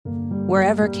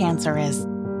Wherever cancer is,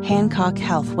 Hancock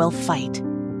Health will fight.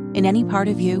 In any part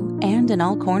of you and in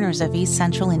all corners of East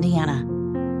Central Indiana.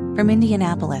 From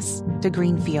Indianapolis to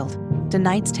Greenfield to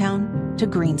Knightstown to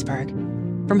Greensburg.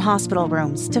 From hospital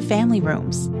rooms to family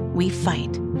rooms, we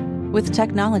fight. With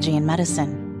technology and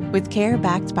medicine, with care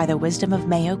backed by the wisdom of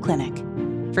Mayo Clinic.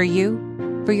 For you,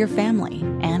 for your family,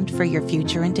 and for your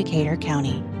future in Decatur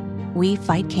County. We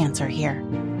fight cancer here.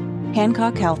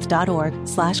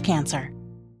 HancockHealth.org/cancer.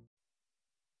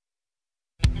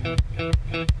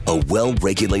 A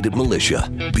well-regulated militia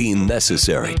being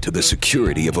necessary to the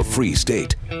security of a free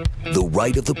state. The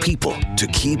right of the people to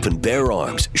keep and bear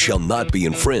arms shall not be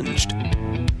infringed.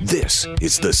 This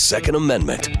is the Second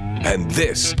Amendment, and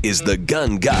this is the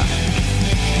Gun Guy.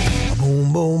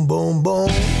 Boom, boom, boom, boom.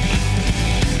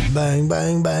 Bang,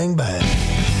 bang, bang,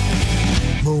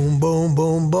 bang. Boom, boom,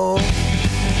 boom, boom.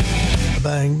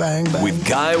 Bang, bang, bang. With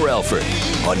Guy Relford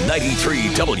on 93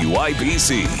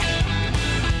 WIBC.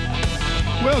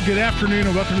 Well, good afternoon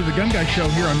and welcome to the Gun Guy Show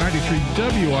here on 93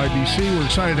 WIBC. We're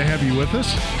excited to have you with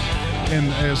us.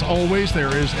 And as always,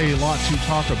 there is a lot to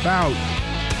talk about.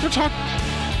 We're going to talk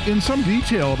in some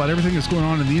detail about everything that's going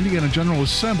on in the Indiana General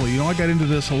Assembly. You know, I got into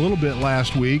this a little bit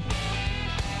last week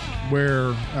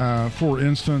where, for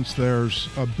instance, there's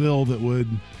a bill that would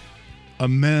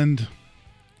amend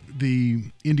the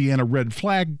Indiana red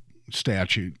flag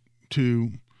statute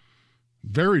to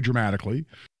very dramatically,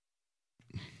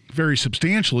 very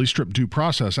substantially strip due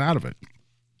process out of it.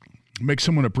 Make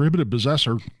someone a prohibited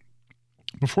possessor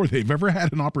before they've ever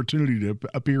had an opportunity to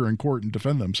appear in court and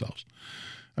defend themselves.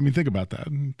 I mean, think about that.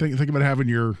 Think about having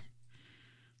your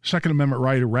Second Amendment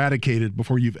right eradicated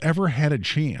before you've ever had a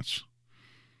chance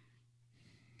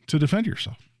to defend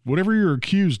yourself. Whatever you're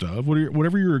accused of,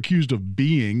 whatever you're accused of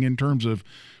being in terms of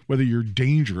whether you're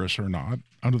dangerous or not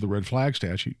under the red flag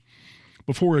statute,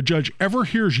 before a judge ever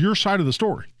hears your side of the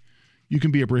story, you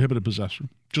can be a prohibited possessor,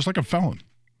 just like a felon,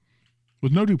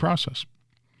 with no due process.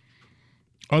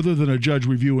 Other than a judge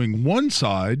reviewing one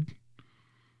side,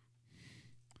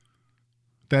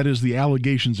 that is the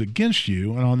allegations against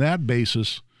you, and on that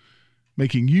basis,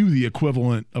 making you the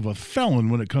equivalent of a felon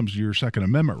when it comes to your Second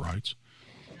Amendment rights.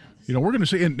 You know, we're going to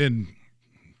see, and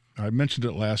I mentioned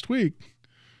it last week,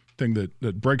 thing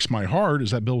that breaks my heart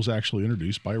is that bill was actually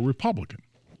introduced by a Republican.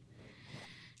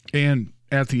 And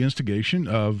at the instigation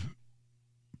of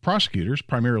prosecutors,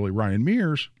 primarily Ryan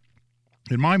Mears,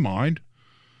 in my mind,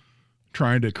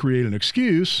 trying to create an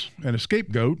excuse and a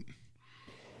scapegoat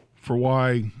for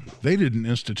why they didn't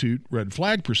institute red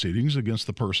flag proceedings against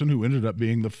the person who ended up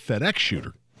being the FedEx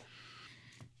shooter.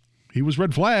 He was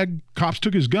red flagged. Cops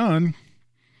took his gun.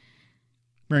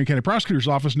 Marion County Prosecutor's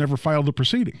Office never filed the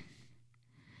proceeding.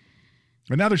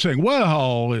 And now they're saying,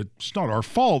 well, it's not our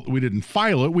fault. We didn't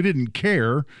file it. We didn't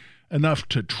care enough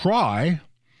to try.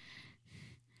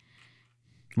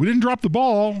 We didn't drop the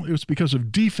ball. It was because of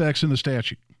defects in the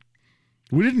statute.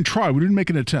 We didn't try. We didn't make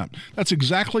an attempt. That's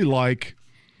exactly like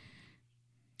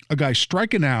a guy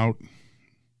striking out,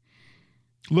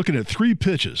 looking at 3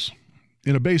 pitches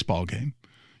in a baseball game.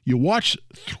 You watch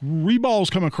 3 balls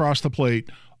come across the plate,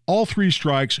 all 3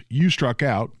 strikes, you struck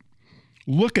out.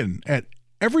 Looking at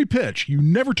every pitch, you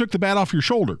never took the bat off your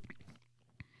shoulder.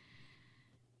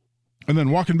 And then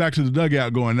walking back to the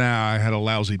dugout going, I had a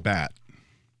lousy bat.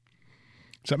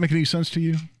 Does that make any sense to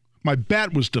you? My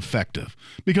bat was defective.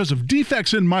 Because of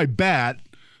defects in my bat,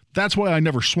 that's why I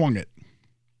never swung it.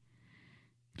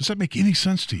 Does that make any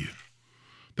sense to you?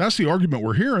 That's the argument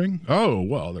we're hearing. Oh,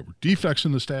 well, there were defects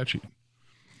in the statute.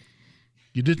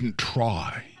 You didn't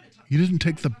try. You didn't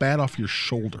take the bat off your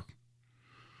shoulder.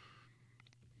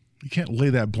 You can't lay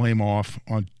that blame off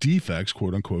on defects,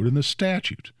 quote unquote, in the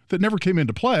statute that never came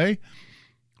into play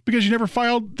because you never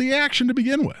filed the action to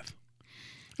begin with.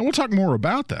 And we'll talk more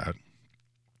about that.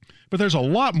 But there's a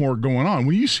lot more going on.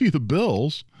 When you see the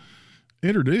bills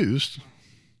introduced,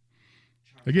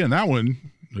 again, that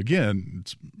one,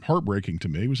 it's heartbreaking to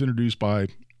me. It was introduced by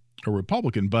a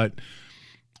Republican, but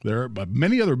there are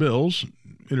many other bills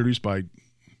introduced by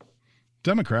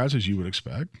Democrats, as you would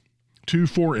expect, to,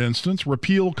 for instance,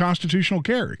 repeal constitutional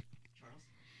carry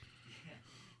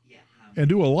and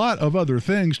do a lot of other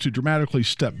things to dramatically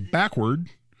step backward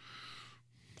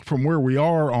from where we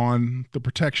are on the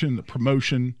protection, the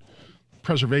promotion,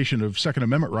 preservation of Second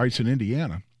Amendment rights in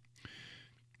Indiana.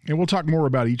 And we'll talk more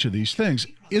about each of these things.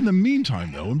 In the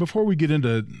meantime, though, and before we get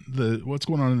into what's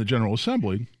going on in the General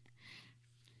Assembly,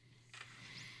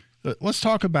 let's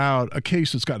talk about a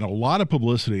case that's gotten a lot of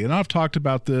publicity. And I've talked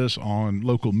about this on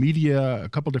local media. A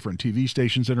couple different TV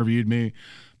stations interviewed me.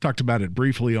 Talked about it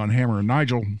briefly on Hammer and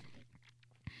Nigel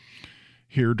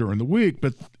here during the week.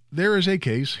 But there is a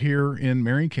case here in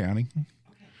Marion County,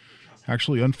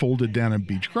 actually unfolded down in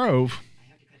Beech Grove,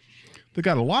 that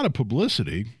got a lot of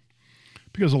publicity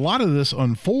because a lot of this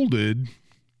unfolded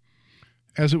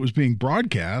as it was being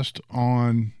broadcast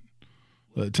on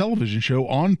the television show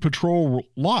On Patrol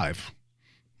Live,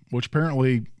 which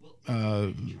apparently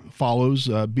follows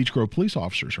Beech Grove police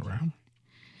officers around.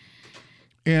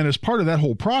 And as part of that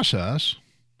whole process,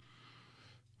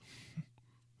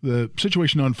 the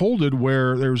situation unfolded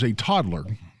where there was a toddler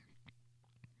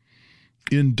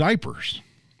in diapers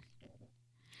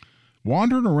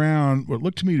wandering around what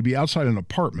looked to me to be outside an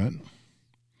apartment,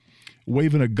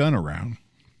 waving a gun around.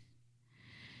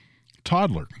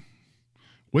 Toddler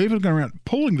waving a gun around,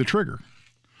 pulling the trigger,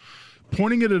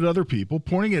 pointing it at other people,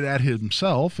 pointing it at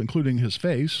himself, including his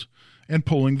face, and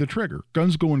pulling the trigger.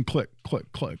 Guns going click,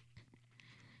 click, click.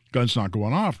 Gun's not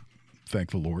going off,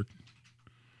 thank the Lord.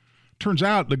 Turns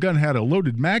out the gun had a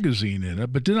loaded magazine in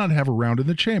it, but did not have a round in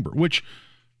the chamber, which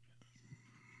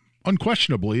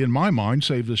unquestionably, in my mind,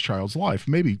 saved this child's life.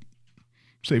 Maybe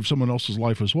saved someone else's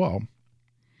life as well.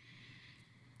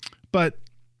 But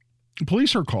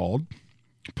police are called.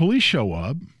 Police show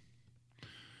up.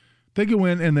 They go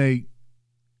in and they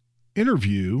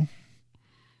interview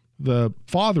the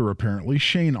father, apparently,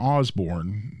 Shane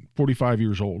Osborne, 45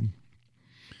 years old.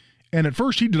 And at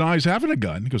first he denies having a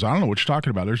gun. He goes, I don't know what you're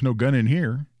talking about. There's no gun in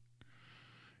here.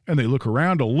 And they look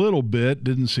around a little bit,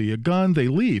 didn't see a gun. They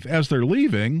leave. As they're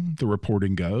leaving, the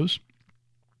reporting goes,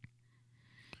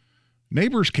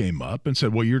 neighbors came up and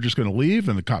said, well, you're just going to leave?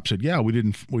 And the cop said, yeah, we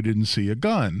didn't see a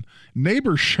gun.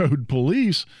 Neighbors showed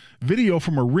police video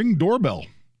from a Ring doorbell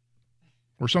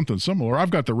or something similar.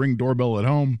 I've got the Ring doorbell at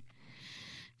home.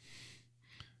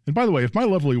 And by the way, if my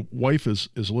lovely wife is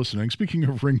listening, speaking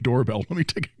of Ring doorbell, let me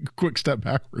take a quick step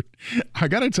backward. I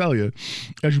got to tell you,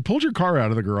 as you pulled your car out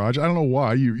of the garage, I don't know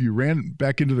why, you ran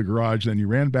back into the garage, then you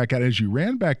ran back out. As you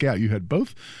ran back out, you had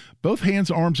both hands,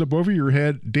 arms up over your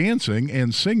head, dancing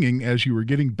and singing as you were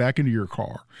getting back into your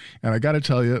car. And I got to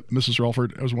tell you, Mrs.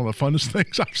 Relford, it was one of the funnest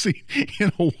things I've seen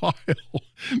in a while.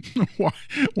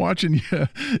 Watching you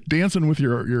dancing with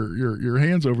your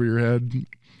hands over your head,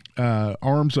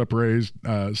 arms upraised,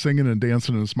 singing and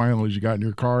dancing and smiling as you got in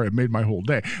your car. It made my whole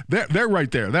day. They're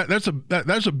right there. That's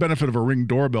a benefit of a Ring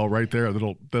doorbell right there.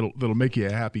 That'll make you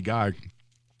a happy guy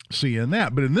seeing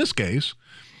that. But in this case,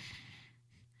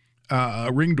 a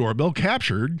Ring doorbell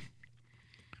captured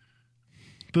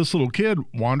this little kid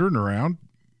wandering around,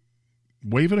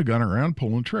 waving a gun around,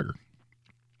 pulling the trigger.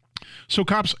 So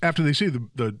cops, after they see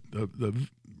the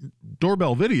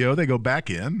doorbell video, they go back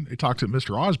in. They talk to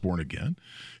Mr. Osborne again.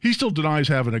 He still denies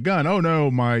having a gun. Oh, no,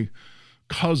 my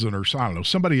cousin or I don't know,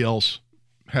 somebody else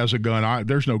has a gun.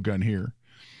 There's no gun here.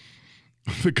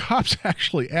 The cops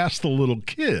actually asked the little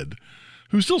kid,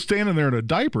 who's still standing there in a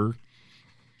diaper,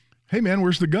 hey, man,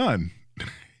 where's the gun?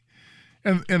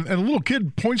 And a little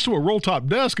kid points to a roll-top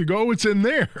desk and go, oh, it's in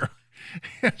there.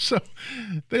 And so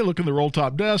they look in the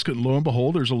roll-top desk, and lo and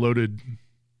behold, there's a loaded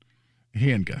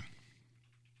handgun.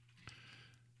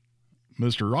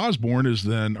 Mr. Osborne is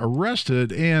then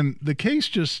arrested, and the case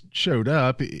just showed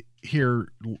up here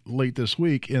late this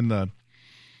week in the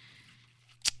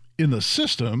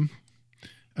system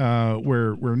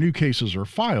where new cases are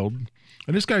filed,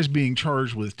 and this guy's being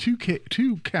charged with two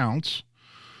counts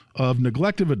of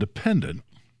neglect of a dependent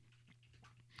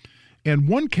and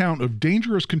one count of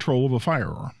dangerous control of a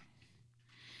firearm.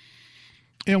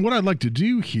 And what I'd like to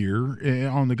do here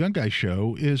on the Gun Guy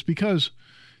Show is, because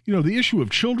the issue of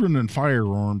children and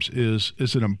firearms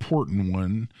is an important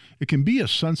one. It can be a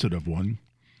sensitive one,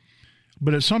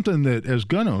 but it's something that as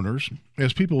gun owners,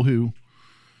 as people who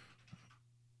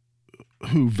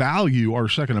value our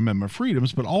Second Amendment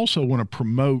freedoms, but also want to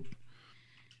promote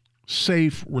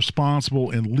safe,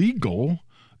 responsible, and legal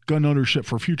gun ownership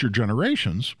for future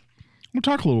generations, we'll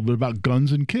talk a little bit about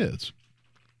guns and kids.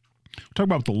 We'll talk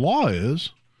about what the law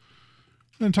is,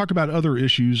 and talk about other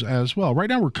issues as well. Right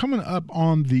now, we're coming up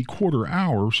on the quarter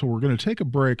hour, so we're going to take a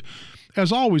break.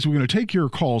 As always, we're going to take your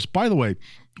calls. By the way,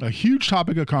 a huge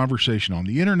topic of conversation on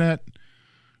the internet.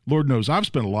 Lord knows I've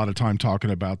spent a lot of time talking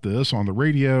about this on the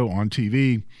radio, on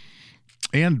TV,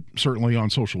 and certainly on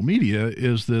social media,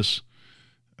 is this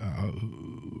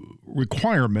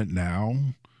requirement now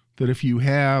that if you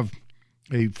have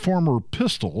a former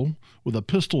pistol with a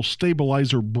pistol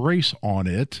stabilizer brace on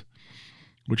it,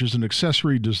 which is an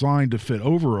accessory designed to fit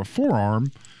over a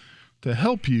forearm to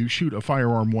help you shoot a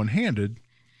firearm one-handed,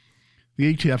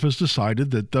 the ATF has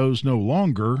decided that those no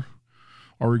longer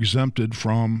are exempted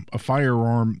from a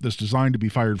firearm that's designed to be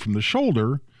fired from the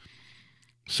shoulder,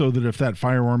 so that if that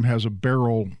firearm has a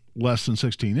barrel less than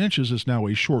 16 inches is now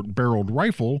a short-barreled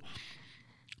rifle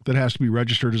that has to be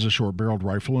registered as a short-barreled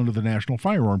rifle under the National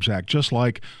Firearms Act, just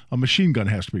like a machine gun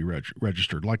has to be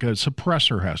registered, like a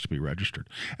suppressor has to be registered.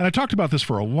 And I talked about this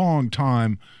for a long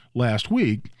time last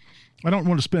week. I don't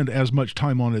want to spend as much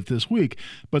time on it this week,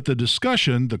 but the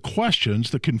discussion, the questions,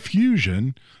 the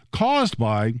confusion caused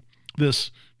by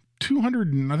this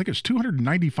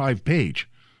 295-page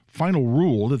final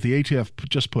rule that the ATF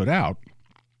just put out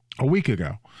a week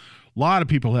ago. A lot of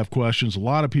people have questions. A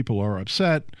lot of people are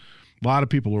upset. A lot of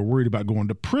people are worried about going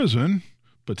to prison,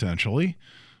 potentially,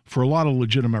 for a lot of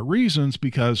legitimate reasons,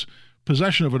 because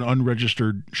possession of an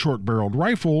unregistered short-barreled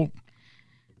rifle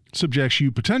subjects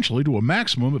you potentially to a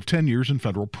maximum of 10 years in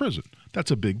federal prison.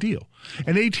 That's a big deal.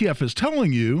 And ATF is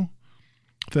telling you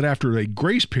that after a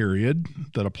grace period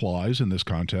that applies in this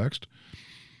context,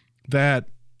 that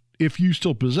if you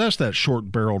still possess that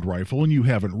short-barreled rifle and you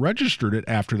haven't registered it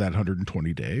after that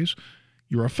 120 days,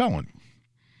 you're a felon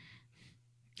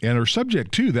and are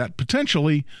subject to that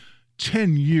potentially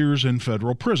 10 years in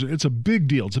federal prison. It's a big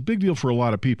deal. It's a big deal for a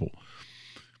lot of people.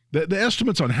 The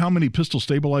estimates on how many pistol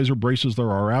stabilizer braces there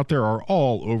are out there are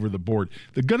all over the board.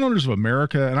 The Gun Owners of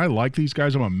America, and I like these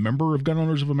guys. I'm a member of Gun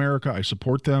Owners of America. I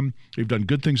support them. They've done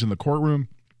good things in the courtroom.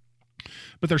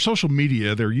 But their social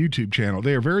media, their YouTube channel,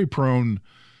 they are very prone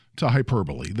to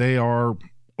hyperbole. They are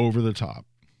over the top.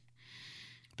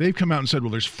 They've come out and said,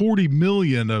 well, there's 40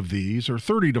 million of these, or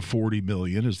 30 to 40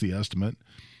 million is the estimate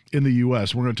in the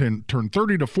U.S. We're going to turn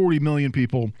 30 to 40 million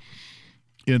people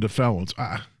into felons.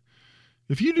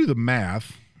 If you do the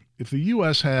math, if the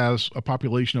U.S. has a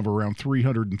population of around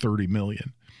 330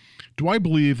 million, do I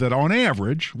believe that on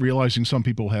average, realizing some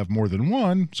people have more than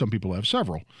one, some people have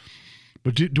several,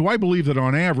 but do I believe that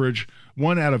on average,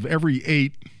 1 out of every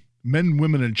 8 men,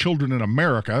 women, and children in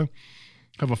America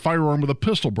have a firearm with a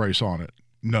pistol brace on it?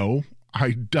 No,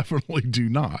 I definitely do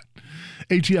not.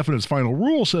 ATF in its final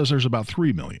rule says there's about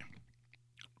 3 million.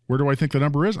 Where do I think the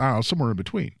number is? Somewhere in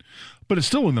between. But it's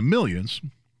still in the millions.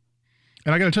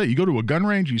 And I got to tell you, you go to a gun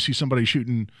range, you see somebody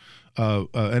shooting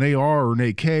an AR or an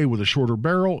AK with a shorter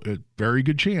barrel, a very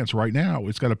good chance right now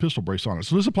it's got a pistol brace on it.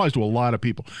 So this applies to a lot of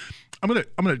people. I'm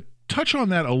gonna touch on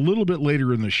that a little bit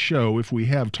later in the show if we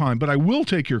have time, but I will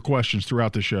take your questions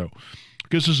throughout the show,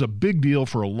 because this is a big deal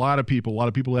for a lot of people. A lot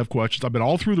of people have questions. I've been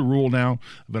all through the rule now.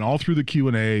 I've been all through the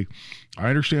Q&A. I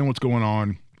understand what's going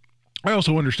on. I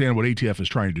also understand what ATF is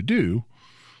trying to do,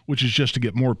 which is just to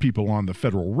get more people on the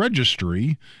federal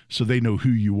registry so they know who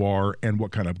you are and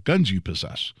what kind of guns you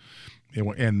possess.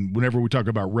 And whenever we talk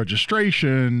about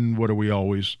registration, what are we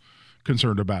always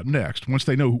concerned about next? Once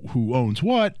they know who owns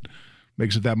what,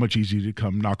 makes it that much easier to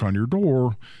come knock on your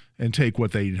door and take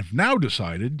what they have now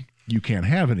decided you can't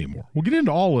have anymore. We'll get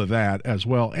into all of that as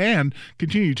well and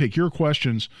continue to take your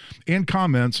questions and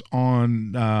comments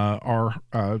on our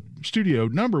studio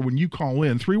number when you call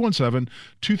in,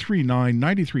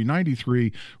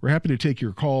 317-239-9393. We're happy to take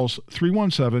your calls,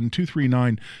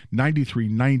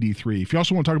 317-239-9393. If you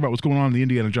also want to talk about what's going on in the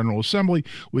Indiana General Assembly,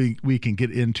 we can get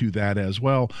into that as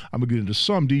well. I'm going to get into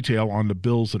some detail on the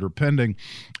bills that are pending,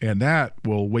 and that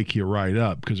will wake you right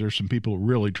up, because there's some people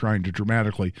really trying to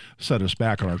dramatically set us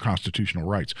back on our constitutional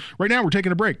rights. Right now, we're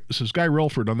taking a break. This is Guy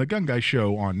Relford on The Gun Guy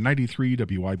Show on 93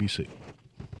 WIBC.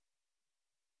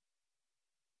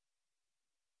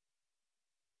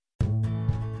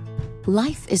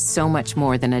 Life is so much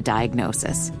more than a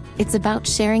diagnosis. It's about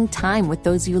sharing time with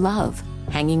those you love,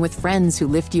 hanging with friends who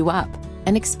lift you up,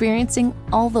 and experiencing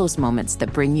all those moments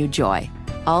that bring you joy.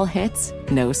 All hits,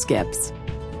 no skips.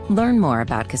 Learn more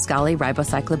about Kisqali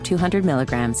Ribociclib 200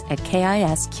 milligrams at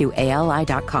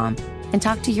KISQALI.com and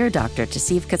talk to your doctor to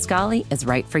see if Kisqali is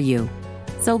right for you.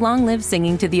 So long live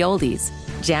singing to the oldies,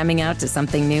 jamming out to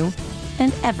something new,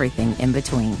 and everything in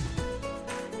between.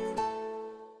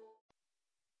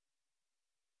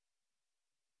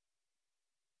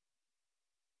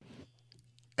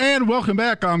 And welcome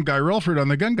back. I'm Guy Relford on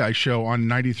The Gun Guy Show on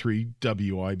 93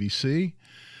 WIBC.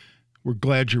 We're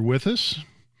glad you're with us.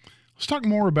 Let's talk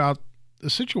more about a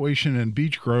situation in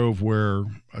Beech Grove where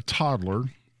a toddler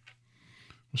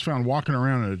was found walking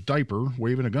around in a diaper,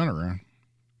 waving a gun around.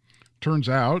 Turns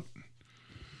out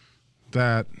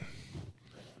that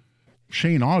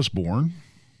Shane Osborne,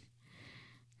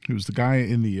 who's the guy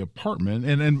in the apartment,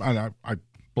 and I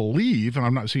believe, and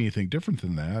I'm not seeing anything different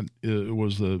than that, it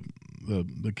was the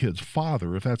kid's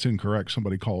father. If that's incorrect,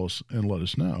 somebody call us and let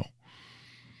us know.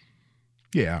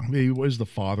 Yeah, he was the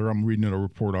father. I'm reading a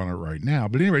report on it right now.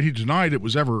 But anyway, he denied there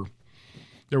was ever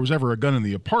a gun in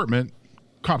the apartment.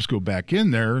 Cops go back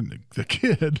in there, and the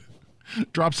kid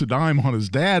drops a dime on his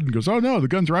dad and goes, "Oh no, the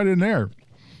gun's right in there."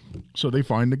 So they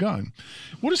find the gun.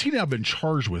 What has he now been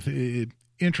charged with?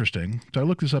 Interesting. I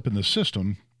looked this up in the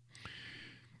system.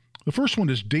 The first one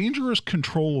is dangerous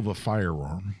control of a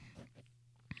firearm.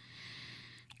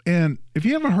 And if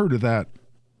you haven't heard of that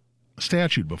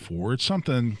statute before, it's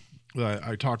something that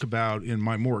I talk about in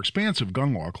my more expansive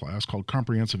gun law class called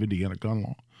Comprehensive Indiana Gun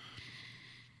Law.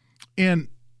 And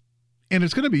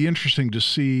it's going to be interesting to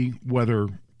see whether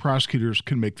prosecutors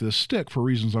can make this stick for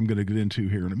reasons I'm going to get into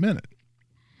here in a minute.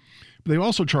 But they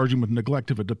also charge him with neglect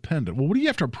of a dependent. Well, what do you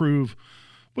have to prove?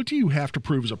 What do you have to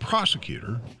prove as a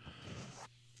prosecutor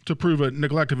to prove a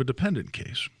neglect of a dependent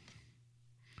case?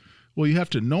 Well, you have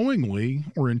to knowingly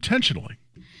or intentionally,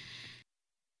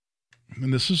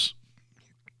 and this is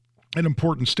an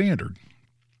important standard.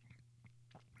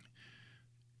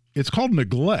 It's called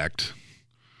neglect,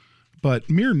 but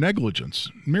mere negligence,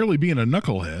 merely being a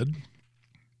knucklehead,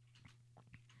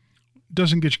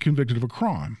 doesn't get you convicted of a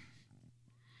crime.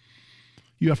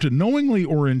 You have to knowingly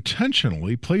or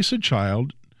intentionally place a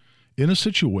child in a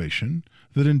situation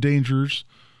that endangers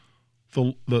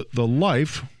the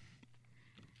life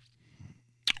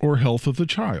or health of the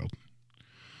child.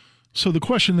 So the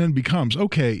question then becomes,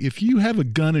 okay, if you have a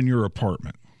gun in your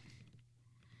apartment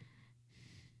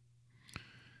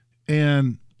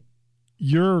and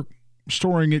you're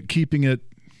storing it, keeping it,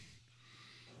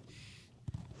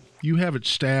 you have it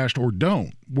stashed or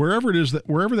don't, wherever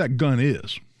that gun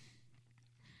is,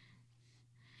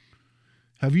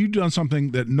 have you done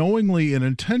something that knowingly and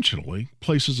intentionally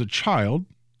places a child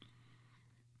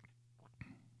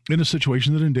in a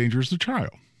situation that endangers the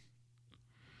child?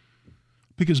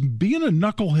 Because being a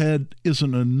knucklehead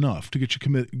isn't enough to get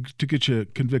you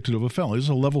convicted of a felony. This is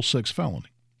a level 6 felony.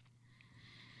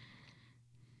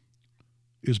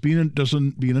 Being a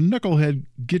knucklehead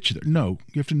get you there? No,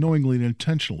 you have to knowingly and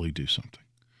intentionally do something.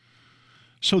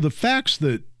 So the facts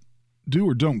that do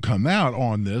or don't come out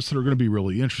on this that are going to be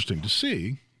really interesting to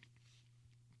see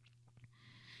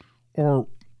are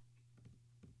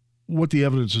what the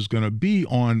evidence is going to be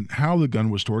on how the gun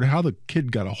was stored, how the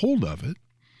kid got a hold of it,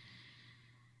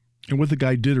 and what the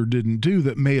guy did or didn't do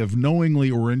that may have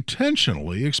knowingly or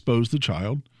intentionally exposed the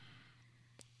child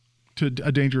to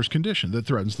a dangerous condition that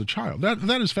threatens the child.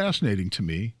 That is fascinating to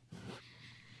me.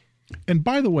 And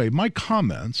by the way, my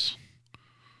comments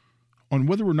on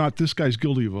whether or not this guy's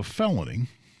guilty of a felony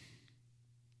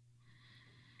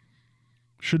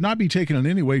should not be taken in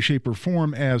any way, shape, or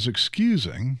form as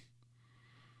excusing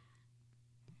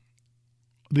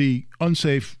the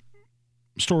unsafe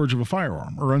storage of a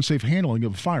firearm or unsafe handling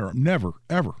of a firearm. Never,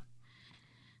 ever.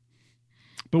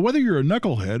 But whether you're a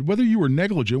knucklehead, whether you were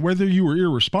negligent, whether you were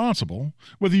irresponsible,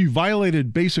 whether you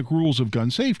violated basic rules of gun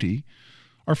safety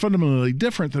are fundamentally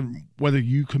different than whether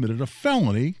you committed a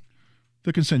felony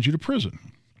that can send you to prison.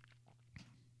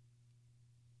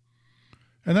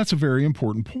 And that's a very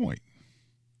important point.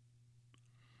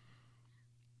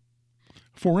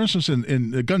 For instance,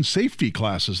 in the gun safety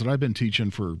classes that I've been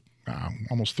teaching for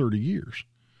almost 30 years,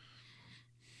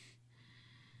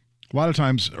 a lot of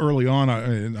times early on,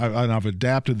 I've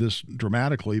adapted this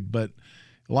dramatically, but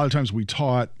a lot of times we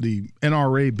taught the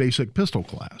NRA basic pistol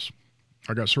class.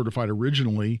 I got certified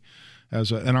originally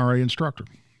as an NRA instructor.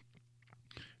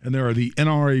 And there are the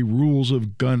NRA rules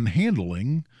of gun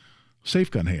handling,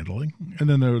 safe gun handling, and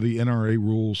then there are the NRA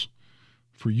rules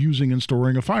for using and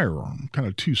storing a firearm, kind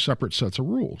of two separate sets of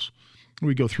rules.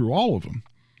 We go through all of them.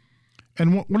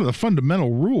 And one of the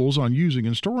fundamental rules on using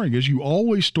and storing is you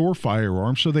always store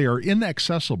firearms so they are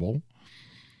inaccessible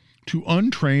to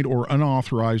untrained or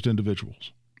unauthorized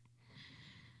individuals.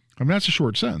 I mean, that's a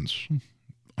short sentence.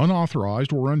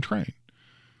 Unauthorized or untrained.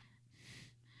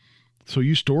 So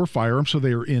you store firearms so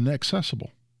they are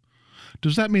inaccessible.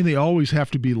 Does that mean they always have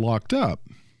to be locked up?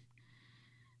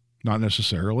 Not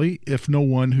necessarily, if no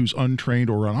one who's untrained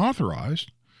or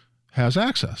unauthorized has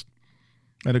access.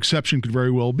 An exception could very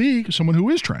well be someone who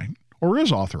is trained or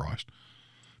is authorized.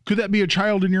 Could that be a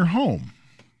child in your home?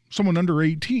 Someone under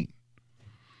 18?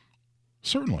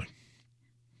 Certainly.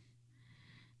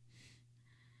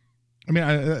 I mean,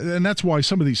 and that's why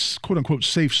some of these quote-unquote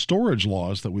safe storage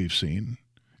laws that we've seen,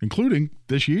 including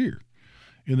this year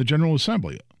in the General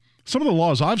Assembly, some of the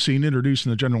laws I've seen introduced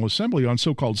in the General Assembly on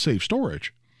so-called safe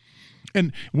storage.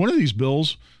 And one of these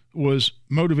bills was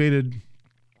motivated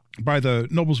by the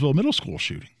Noblesville Middle School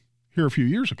shooting here a few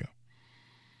years ago,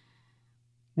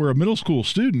 where a middle school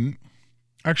student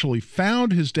actually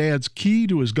found his dad's key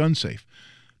to his gun safe.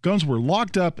 Guns were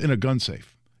locked up in a gun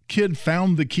safe. Kid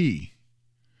found the key,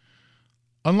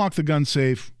 unlocked the gun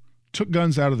safe, took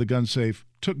guns out of the gun safe,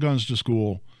 took guns to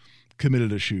school,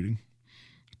 committed a shooting.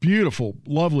 beautiful,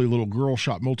 lovely little girl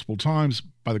shot multiple times,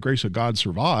 by the grace of God,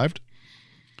 survived.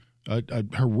 A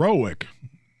heroic,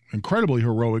 incredibly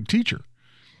heroic teacher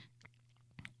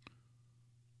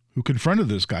who confronted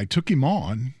this guy, took him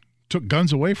on, took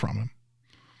guns away from him,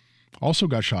 also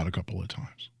got shot a couple of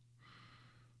times.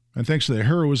 And thanks to the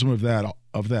heroism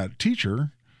of that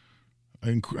teacher,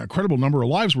 an incredible number of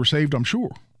lives were saved, I'm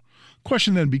sure.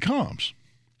 Question then becomes,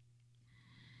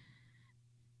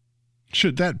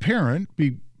 should that parent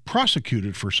be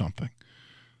prosecuted for something?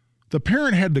 The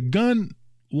parent had the guns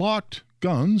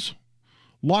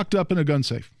locked up in a gun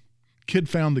safe. Kid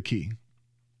found the key.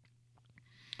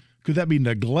 Could that be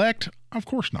neglect? Of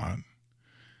course not.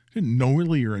 Didn't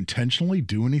knowingly or intentionally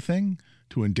do anything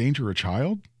to endanger a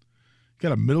child. You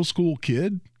got a middle school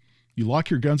kid. You lock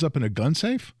your guns up in a gun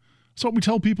safe. That's what we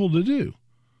tell people to do.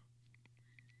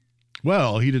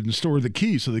 Well, he didn't store the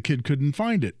key, so the kid couldn't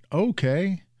find it.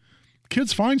 Okay.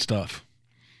 Kids find stuff.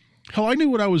 Hell, I knew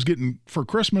what I was getting for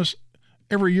Christmas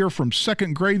every year from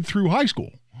second grade through high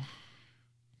school.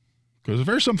 Because if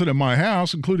there's something in my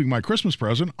house, including my Christmas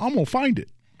present, I'm going to find it.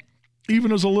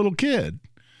 Even as a little kid.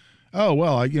 Oh,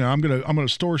 well, I'm gonna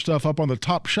store stuff up on the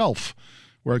top shelf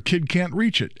where a kid can't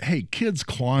reach it. Hey, kids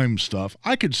climb stuff.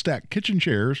 I could stack kitchen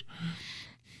chairs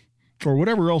or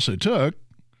whatever else it took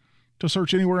to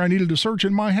search anywhere I needed to search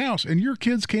in my house. And your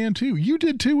kids can too. You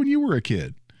did too when you were a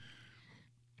kid.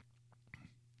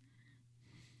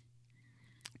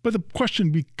 But the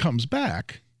question comes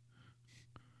back,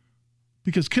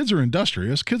 because kids are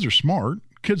industrious, kids are smart,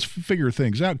 kids figure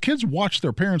things out. Kids watch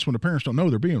their parents when the parents don't know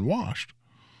they're being watched.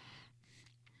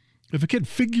 If a kid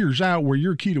figures out where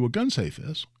your key to a gun safe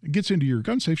is, and gets into your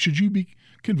gun safe, should you be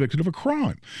convicted of a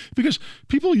crime? Because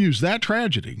people use that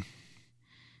tragedy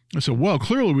and say, well,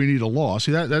 clearly we need a law.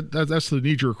 See, that's the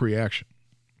knee-jerk reaction.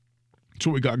 That's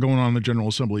what we got going on in the General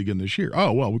Assembly again this year.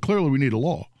 Oh, well, clearly we need a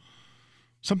law.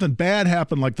 Something bad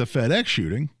happened like the FedEx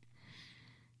shooting.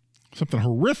 Something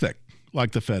horrific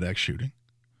like the FedEx shooting.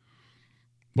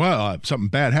 Well, something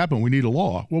bad happened. We need a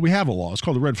law. Well, we have a law. It's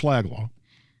called the red flag law.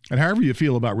 And however you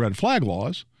feel about red flag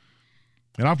laws,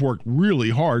 and I've worked really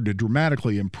hard to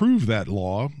dramatically improve that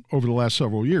law over the last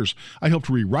several years. I helped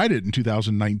rewrite it in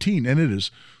 2019, and it is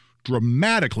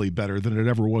dramatically better than it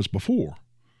ever was before.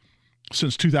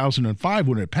 Since 2005,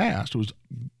 when it passed, it was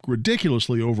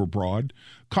ridiculously overbroad,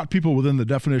 caught people within the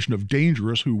definition of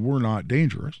dangerous who were not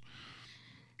dangerous.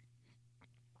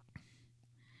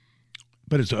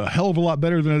 But it's a hell of a lot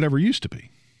better than it ever used to be.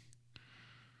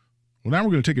 Well, now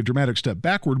we're going to take a dramatic step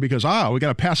backward because, we got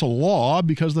to pass a law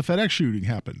because the FedEx shooting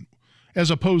happened, as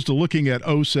opposed to looking at,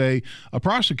 say, a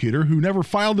prosecutor who never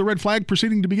filed the red flag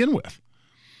proceeding to begin with.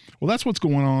 Well, that's what's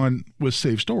going on with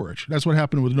safe storage. That's what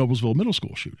happened with the Noblesville Middle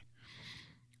School shooting.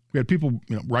 We had people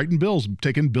writing bills,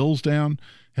 taking bills down.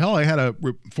 Hell, I had a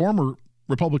former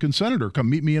Republican senator come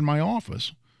meet me in my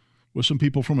office with some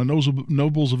people from a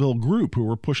Noblesville group who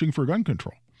were pushing for gun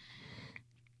control.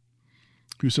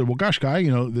 Who said, well, gosh, guy,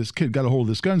 this kid got a hold of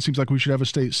this gun. Seems like we should have a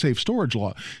state safe storage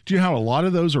law. Do you know how a lot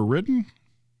of those are written?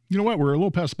 You know what? We're a little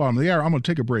past the bottom of the hour. I'm going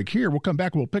to take a break here. We'll come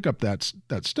back and we'll pick up that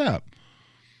step.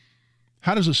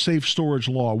 How does a safe storage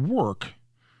law work?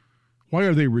 Why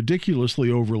are they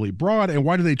ridiculously overly broad? And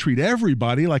why do they treat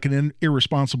everybody like an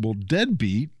irresponsible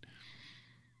deadbeat,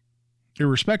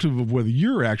 irrespective of whether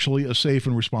you're actually a safe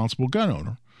and responsible gun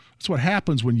owner? That's what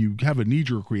happens when you have a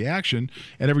knee-jerk reaction,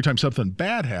 and every time something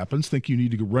bad happens, think you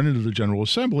need to run into the General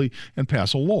Assembly and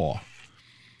pass a law.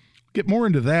 Get more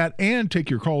into that and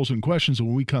take your calls and questions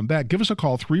when we come back. Give us a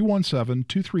call,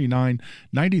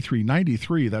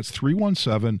 317-239-9393. That's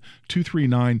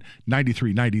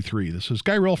 317-239-9393. This is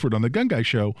Guy Relford on The Gun Guy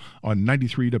Show on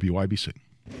 93 WIBC.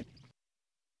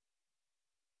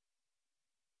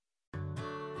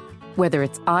 Whether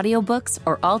it's audiobooks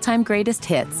or all-time greatest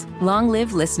hits, long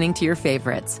live listening to your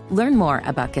favorites. Learn more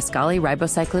about Kisqali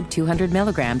Ribociclib 200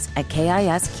 milligrams at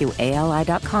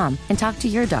KISQALI.com and talk to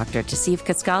your doctor to see if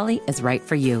Kisqali is right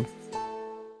for you.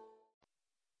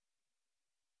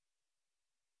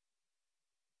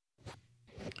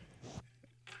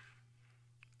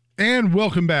 And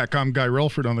welcome back. I'm Guy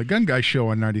Relford on The Gun Guy Show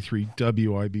on 93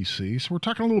 WIBC. So we're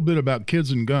talking a little bit about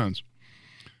kids and guns,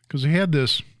 because we had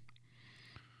this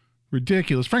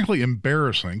ridiculous, frankly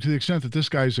embarrassing, to the extent that this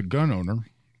guy's a gun owner.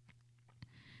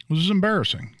 This is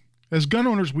embarrassing. As gun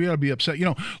owners, we ought to be upset.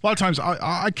 A lot of times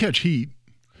I catch heat.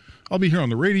 I'll be here on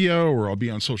the radio or I'll be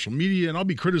on social media and I'll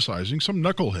be criticizing some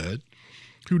knucklehead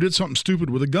who did something stupid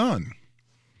with a gun.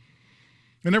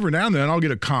 And every now and then I'll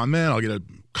get a comment. I'll get a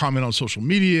comment on social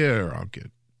media, or I'll get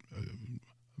a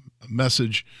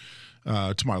message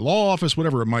to my law office,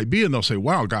 whatever it might be. And they'll say,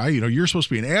 wow, Guy, you're supposed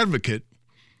to be an advocate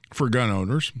for gun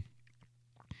owners.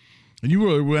 And you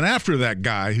really went after that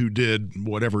guy who did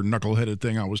whatever knuckleheaded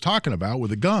thing I was talking about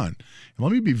with a gun. And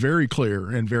let me be very clear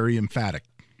and very emphatic.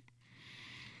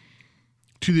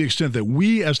 To the extent that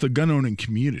we as the gun-owning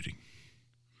community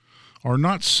are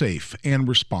not safe and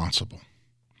responsible,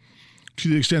 to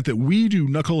the extent that we do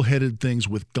knuckleheaded things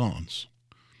with guns,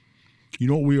 you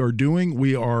know what we are doing?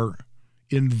 We are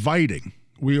inviting,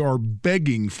 we are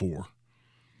begging for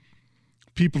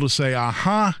people to say,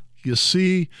 aha, you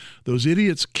see, those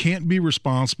idiots can't be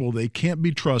responsible, they can't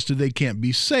be trusted, they can't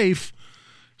be safe,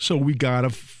 so we got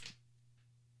to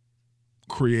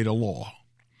create a law.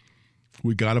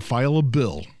 We got to file a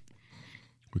bill.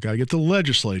 We got to get the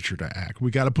legislature to act. We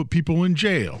got to put people in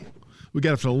jail. We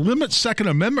got to limit Second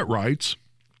Amendment rights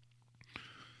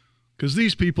because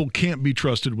these people can't be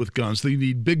trusted with guns. They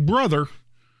need Big Brother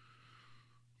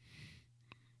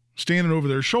standing over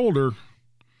their shoulder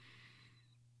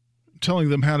telling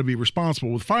them how to be responsible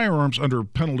with firearms under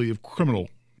penalty of criminal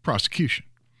prosecution.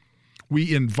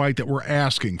 We invite that. We're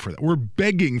asking for that. We're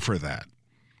begging for that.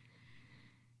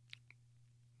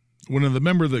 When the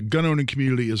member of the gun-owning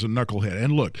community is a knucklehead.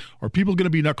 And look, are people going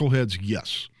to be knuckleheads?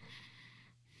 Yes.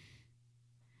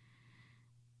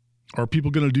 Are people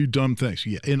going to do dumb things?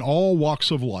 Yeah. In all walks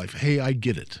of life. Hey, I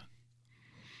get it.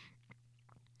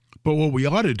 But what we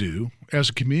ought to do as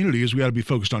a community is we ought to be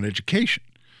focused on education.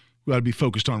 We ought to be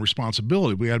focused on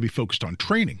responsibility. We ought to be focused on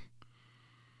training.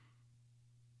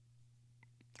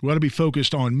 We ought to be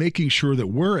focused on making sure that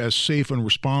we're as safe and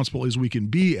responsible as we can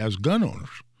be as gun owners.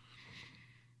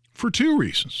 For two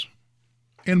reasons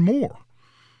and more.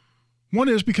 One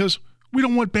is because we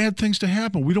don't want bad things to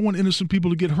happen. We don't want innocent people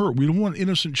to get hurt. We don't want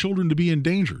innocent children to be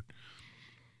endangered.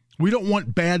 We don't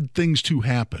want bad things to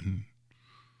happen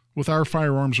with our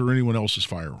firearms or anyone else's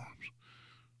firearms.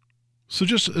 So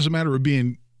just as a matter of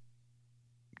being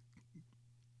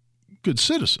good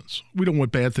citizens, we don't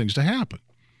want bad things to happen.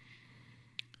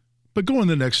 But going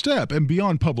the next step and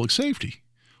beyond public safety,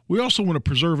 we also want to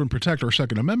preserve and protect our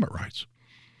Second Amendment rights.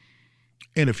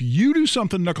 And if you do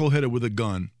something knuckleheaded with a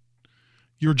gun,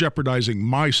 you're jeopardizing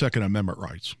my Second Amendment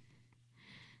rights.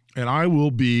 And I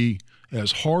will be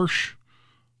as harsh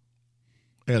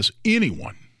as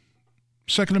anyone,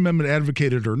 Second Amendment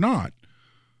advocated or not,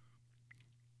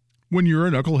 when you're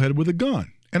a knucklehead with a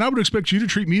gun. And I would expect you to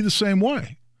treat me the same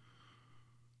way.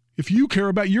 If you care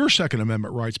about your Second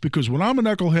Amendment rights, because when I'm a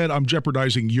knucklehead, I'm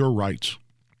jeopardizing your rights.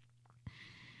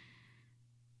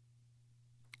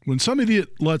 When some idiot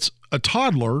lets a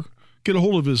toddler get a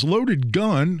hold of his loaded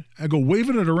gun and go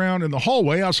waving it around in the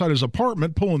hallway outside his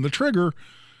apartment, pulling the trigger,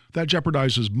 that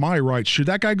jeopardizes my rights. Should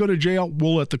that guy go to jail?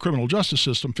 We'll let the criminal justice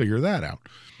system figure that out.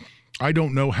 I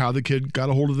don't know how the kid got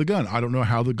a hold of the gun. I don't know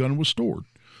how the gun was stored.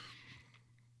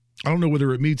 I don't know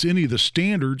whether it meets any of the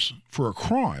standards for a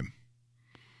crime.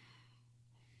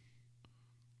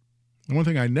 One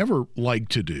thing I never like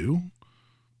to do,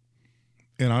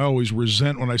 and I always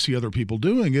resent when I see other people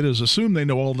doing it, is assume they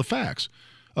know all the facts.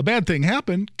 A bad thing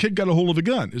happened, kid got a hold of a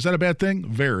gun. Is that a bad thing?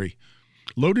 Very.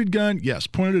 Loaded gun? Yes.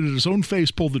 Pointed at his own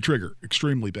face, pulled the trigger.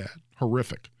 Extremely bad.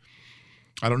 Horrific.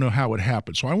 I don't know how it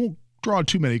happened, so I won't draw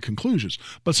too many conclusions,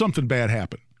 but something bad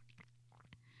happened.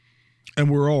 And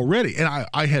we're all ready. And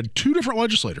I had two different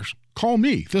legislators call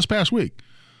me this past week.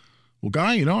 Well,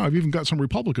 Guy, you know, I've even got some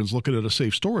Republicans looking at a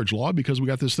safe storage law because we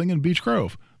got this thing in Beech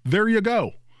Grove. There you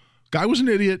go. Guy was an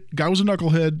idiot. Guy was a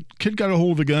knucklehead. Kid got a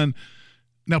hold of a gun.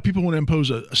 Now people want to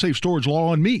impose a safe storage law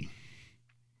on me.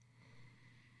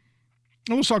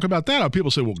 Well, let's talk about that. People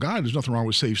say, well, God, there's nothing wrong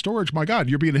with safe storage. My God,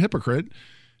 you're being a hypocrite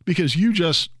because you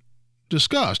just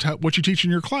discussed what you teach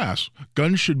in your class.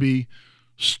 Guns should be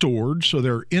stored so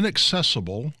they're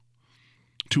inaccessible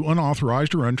to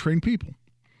unauthorized or untrained people.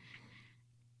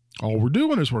 All we're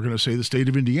doing is we're going to say the state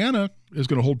of Indiana is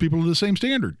going to hold people to the same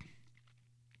standard.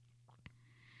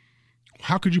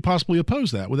 How could you possibly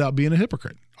oppose that without being a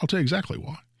hypocrite? I'll tell you exactly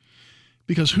why.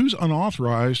 Because who's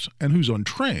unauthorized and who's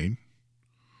untrained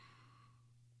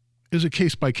is a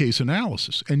case-by-case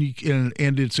analysis. And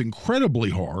it's incredibly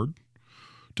hard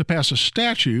to pass a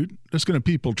statute that's going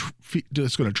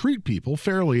to treat people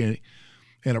fairly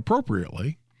and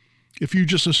appropriately if you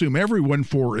just assume everyone,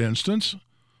 for instance,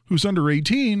 who's under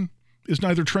 18 is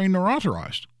neither trained nor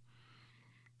authorized.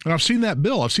 And I've seen that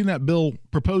bill. I've seen that bill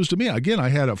proposed to me. Again, I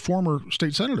had a former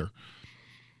state senator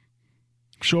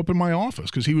show up in my office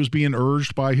because he was being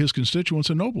urged by his constituents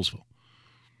in Noblesville,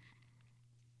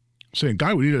 saying,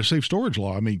 Guy, we need a safe storage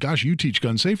law. I mean, gosh, you teach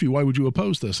gun safety. Why would you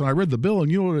oppose this? And I read the bill,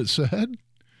 and you know what it said?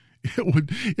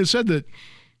 It said that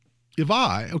if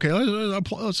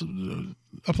let's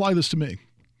apply this to me.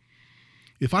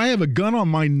 If I have a gun on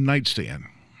my nightstand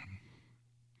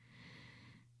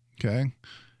Okay.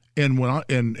 And while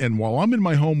I'm in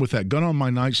my home with that gun on my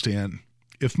nightstand,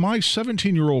 if my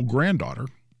 17-year-old granddaughter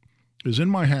is in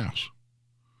my house,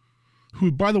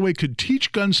 who, by the way, could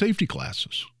teach gun safety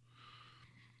classes,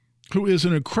 who is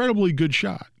an incredibly good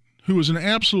shot, who is an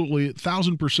absolutely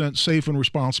 1,000% safe and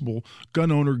responsible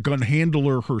gun owner, gun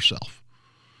handler herself,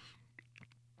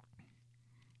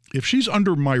 if she's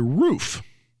under my roof,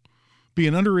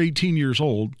 being under 18 years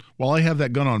old, while I have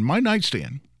that gun on my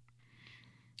nightstand,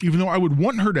 even though I would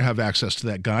want her to have access to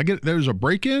that gun, there's a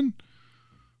break-in,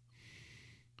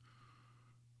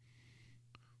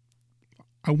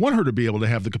 I want her to be able to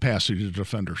have the capacity to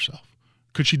defend herself.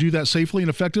 Could she do that safely and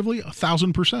effectively?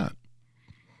 1,000%.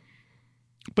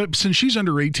 But since she's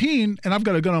under 18 and I've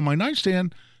got a gun on my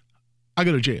nightstand, I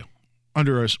go to jail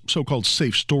under a so-called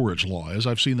safe storage law, as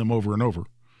I've seen them over and over.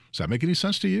 Does that make any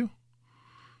sense to you?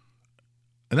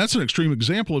 And that's an extreme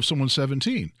example of someone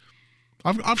 17.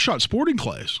 I've shot sporting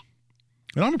clays,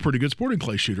 and I'm a pretty good sporting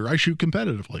clay shooter. I shoot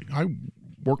competitively. I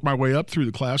worked my way up through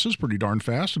the classes pretty darn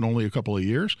fast in only a couple of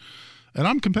years, and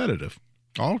I'm competitive.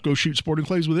 I'll go shoot sporting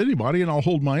clays with anybody, and I'll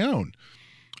hold my own.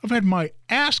 I've had my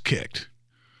ass kicked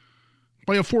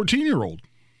by a 14-year-old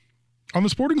on the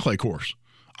sporting clay course.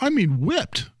 I mean,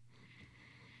 whipped.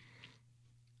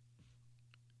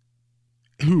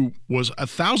 Who was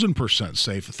 1,000%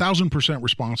 safe, 1,000%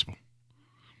 responsible.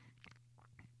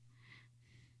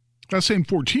 That same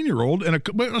 14-year-old, and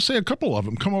let's say a couple of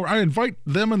them come over. I invite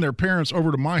them and their parents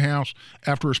over to my house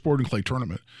after a sporting clay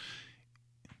tournament.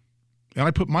 And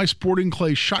I put my sporting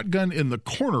clay shotgun in the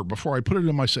corner before I put it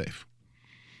in my safe.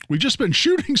 We've just been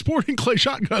shooting sporting clay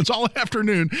shotguns all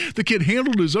afternoon. The kid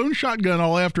handled his own shotgun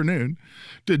all afternoon.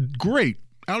 Did great.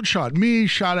 Outshot me,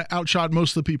 outshot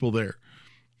most of the people there.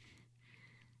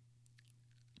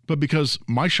 But because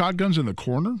my shotgun's in the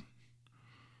corner,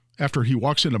 after he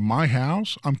walks into my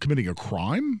house, I'm committing a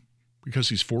crime because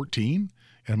he's 14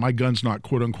 and my gun's not,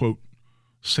 quote unquote,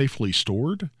 safely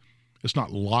stored. It's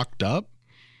not locked up,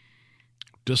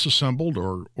 disassembled,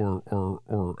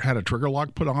 or had a trigger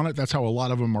lock put on it. That's how a lot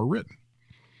of them are written.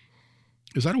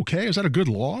 Is that okay? Is that a good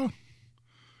law?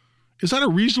 Is that a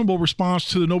reasonable response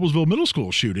to the Noblesville Middle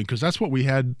School shooting? Because that's what we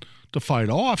had to fight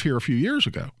off here a few years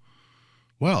ago.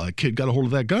 Well, that kid got a hold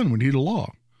of that gun. We need a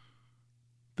law.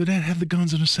 The dad had the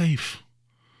guns in a safe.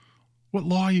 What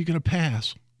law are you going to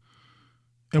pass?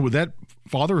 And would that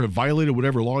father have violated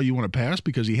whatever law you want to pass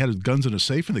because he had his guns in a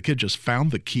safe and the kid just found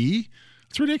the key?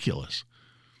 It's ridiculous.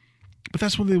 But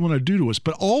that's what they want to do to us.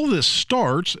 But all this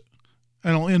starts,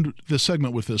 and I'll end this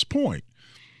segment with this point,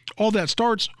 all that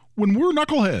starts when we're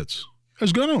knuckleheads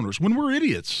as gun owners, when we're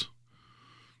idiots.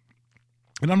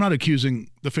 And I'm not accusing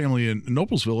the family in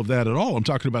Noblesville of that at all. I'm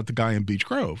talking about the guy in Beech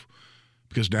Grove.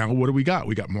 Because now what do we got?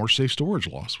 We got more safe storage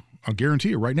laws. I'll guarantee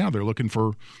you right now they're looking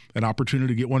for an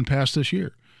opportunity to get one passed this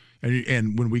year.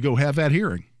 And when we go have that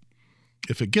hearing,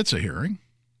 if it gets a hearing,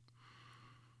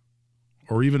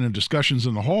 or even in discussions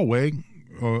in the hallway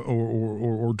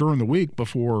or during the week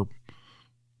before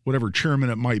whatever chairman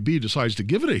it might be decides to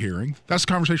give it a hearing, that's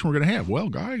the conversation we're going to have. Well,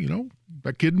 guy,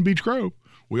 that kid in Beech Grove,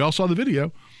 we all saw the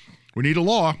video. We need a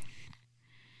law.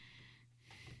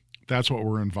 That's what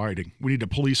we're inviting. We need to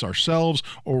police ourselves,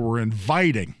 or we're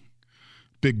inviting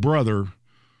Big Brother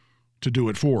to do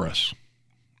it for us.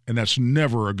 And that's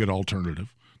never a good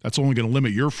alternative. That's only going to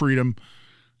limit your freedom.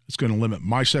 It's going to limit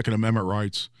my Second Amendment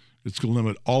rights. It's going to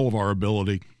limit all of our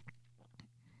ability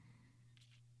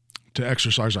to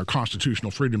exercise our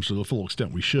constitutional freedoms to the full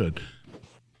extent we should.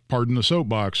 Pardon the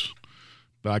soapbox,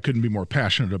 but I couldn't be more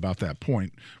passionate about that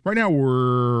point. Right now,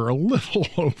 we're a little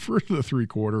over the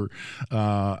three-quarter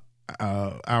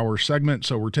hour segment,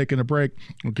 so we're taking a break.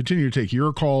 We'll continue to take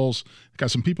your calls.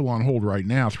 Got some people on hold right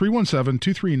now.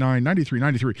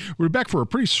 317-239-9393. We're back for a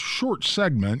pretty short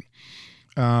segment,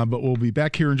 but we'll be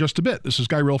back here in just a bit. This is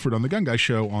Guy Relford on The Gun Guy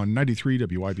Show on 93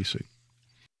 WIBC.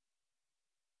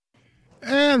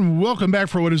 And welcome back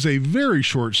for what is a very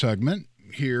short segment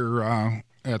here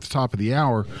at the top of the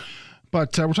hour.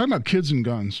 But we're talking about kids and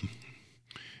guns.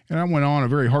 And I went on a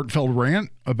very heartfelt rant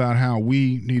about how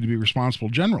we need to be responsible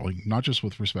generally, not just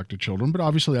with respect to children, but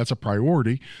obviously that's a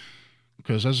priority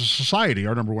because as a society,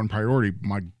 our number one priority,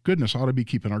 my goodness, ought to be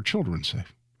keeping our children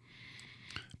safe.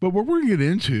 But what we're going to get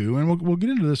into, and we'll get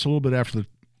into this a little bit after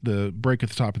the break at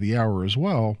the top of the hour as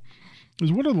well, is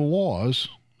what are the laws,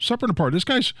 separate and apart. This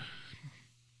guy's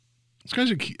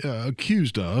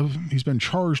accused of, he's been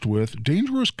charged with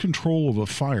dangerous control of a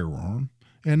firearm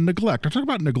and neglect. I'm talking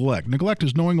about neglect. Neglect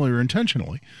is knowingly or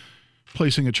intentionally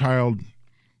placing a child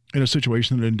in a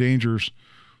situation that endangers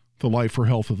the life or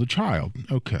health of the child.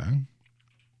 Okay.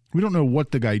 We don't know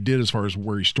what the guy did as far as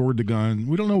where he stored the gun.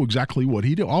 We don't know exactly what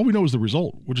he did. All we know is the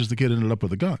result, which is the kid ended up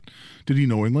with a gun. Did he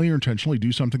knowingly or intentionally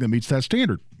do something that meets that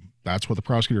standard? That's what the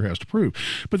prosecutor has to prove.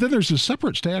 But then there's this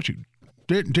separate statute,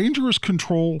 dangerous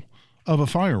control of a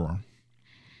firearm.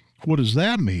 What does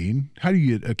that mean? How do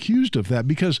you get accused of that?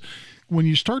 Because when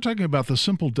you start talking about the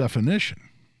simple definition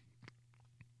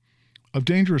of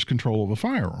dangerous control of a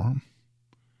firearm,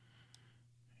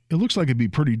 it looks like it'd be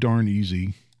pretty darn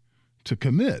easy to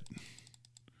commit.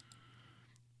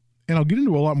 And I'll get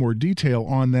into a lot more detail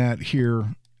on that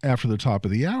here after the top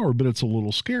of the hour, but it's a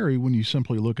little scary when you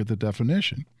simply look at the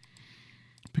definition,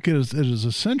 because it is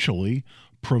essentially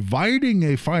providing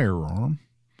a firearm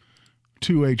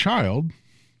to a child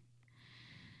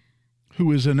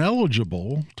who is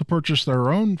ineligible to purchase their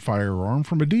own firearm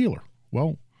from a dealer.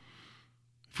 Well,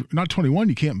 if you're not 21,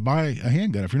 you can't buy a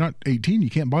handgun. If you're not 18, you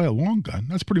can't buy a long gun.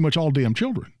 That's pretty much all damn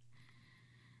children.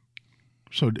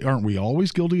 So aren't we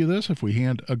always guilty of this if we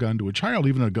hand a gun to a child,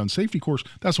 even a gun safety course?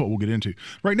 That's what we'll get into.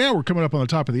 Right now, we're coming up on the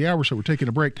top of the hour, so we're taking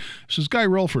a break. This is Guy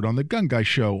Relford on The Gun Guy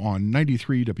Show on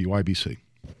 93 WIBC.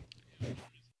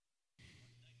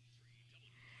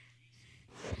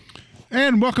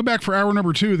 And welcome back for hour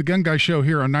number 2 of The Gun Guy Show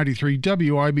here on 93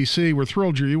 WIBC. We're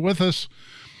thrilled you're with us.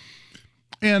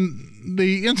 And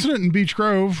the incident in Beech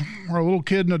Grove, where a little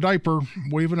kid in a diaper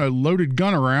waving a loaded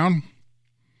gun around,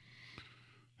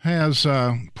 has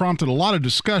prompted a lot of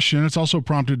discussion. It's also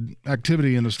prompted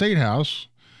activity in the State House.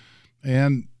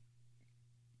 And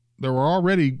there were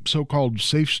already so-called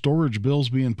safe storage bills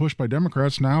being pushed by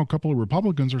Democrats. Now a couple of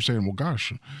Republicans are saying, well,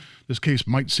 gosh, this case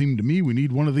might seem to me we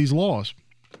need one of these laws.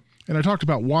 And I talked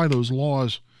about why those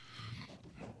laws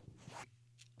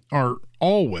are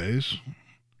always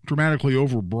dramatically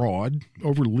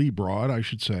overly broad, I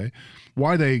should say,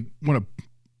 why they want to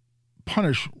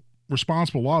punish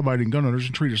responsible law-abiding gun owners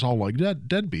and treat us all like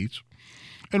deadbeats,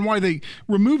 and why they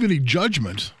remove any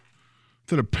judgment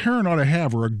that a parent ought to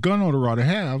have or a gun owner ought to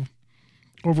have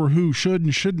over who should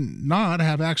and shouldn't not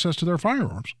have access to their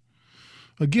firearms.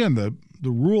 Again, the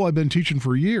rule I've been teaching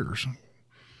for years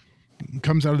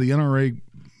comes out of the NRA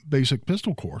basic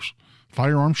pistol course.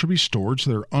 Firearms should be stored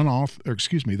so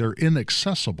they're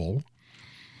inaccessible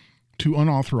to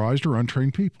unauthorized or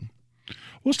untrained people.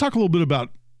 Let's talk a little bit about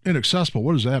inaccessible.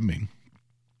 What does that mean?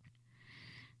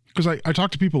 Because I talk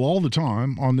to people all the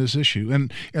time on this issue,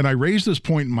 and I raise this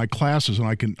point in my classes,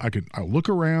 and I'll look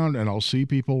around and I'll see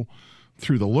people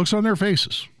through the looks on their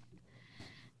faces,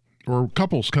 or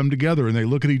couples come together and they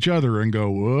look at each other and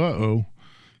go, uh-oh,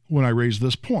 when I raise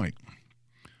this point.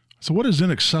 So what is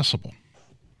inaccessible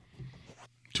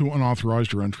to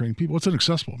unauthorized or untrained people? What's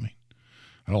inaccessible mean?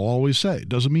 And I'll always say, it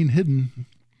doesn't mean hidden.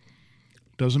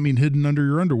 Doesn't mean hidden under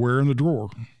your underwear in the drawer.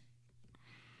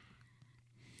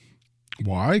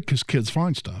 Why? Because kids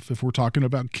find stuff. If we're talking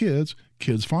about kids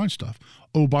find stuff.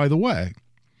 Oh, by the way,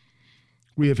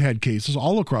 we have had cases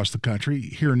all across the country,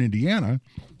 here in Indiana,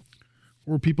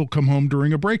 where people come home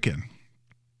during a break-in.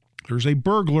 There's a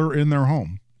burglar in their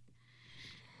home.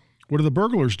 What are the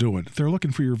burglars doing? They're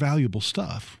looking for your valuable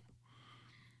stuff.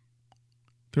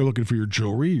 They're looking for your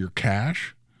jewelry, your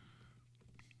cash.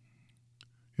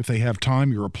 If they have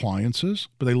time, your appliances.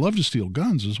 But they love to steal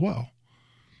guns as well.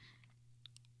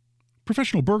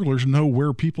 Professional burglars know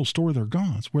where people store their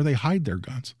guns, where they hide their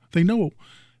guns. They know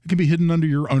it can be hidden under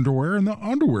your underwear in the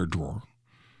underwear drawer.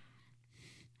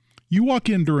 You walk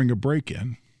in during a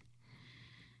break-in.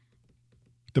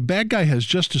 The bad guy has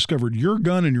just discovered your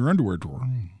gun in your underwear drawer.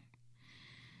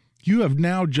 You have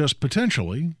now just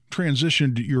potentially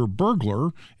transitioned your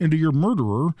burglar into your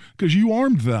murderer because you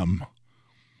armed them.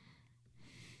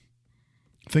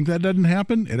 Think that doesn't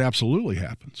happen? It absolutely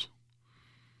happens.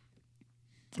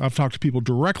 I've talked to people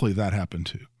directly that happened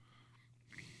to.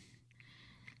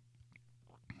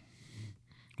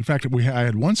 In fact, I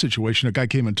had one situation, a guy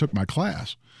came and took my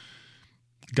class.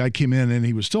 The guy came in and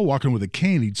he was still walking with a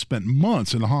cane. He'd spent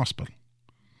months in the hospital.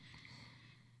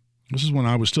 This is when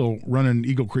I was still running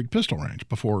Eagle Creek Pistol Range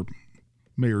before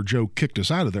Mayor Joe kicked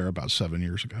us out of there about 7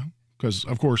 years ago. Because,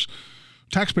 of course,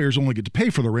 taxpayers only get to pay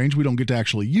for the range. We don't get to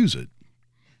actually use it,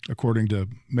 according to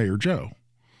Mayor Joe.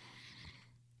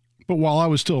 But while I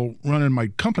was still running my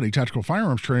company, Tactical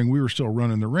Firearms Training, we were still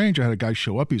running the range. I had a guy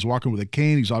show up. He's walking with a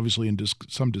cane. He's obviously in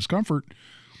some discomfort.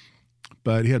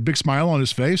 But he had a big smile on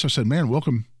his face. I said, man,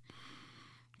 welcome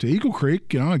to Eagle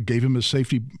Creek. I gave him his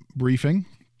safety briefing.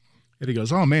 And he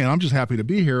goes, oh, man, I'm just happy to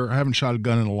be here. I haven't shot a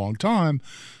gun in a long time.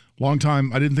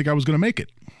 I didn't think I was going to make it.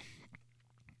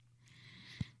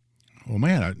 Well,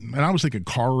 man, I was thinking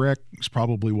car wreck is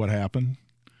probably what happened.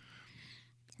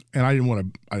 And I didn't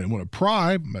want to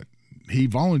pry, but he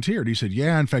volunteered. He said,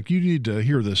 yeah, in fact, you need to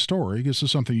hear this story. This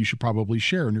is something you should probably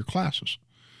share in your classes.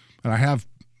 And I have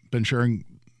been sharing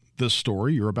this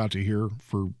story you're about to hear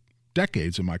for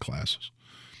decades in my classes.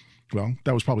 Well,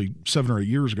 that was probably 7 or 8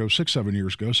 years ago, 6, 7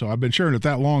 years ago. So I've been sharing it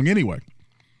that long anyway.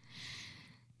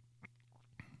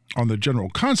 On the general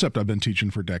concept I've been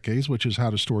teaching for decades, which is how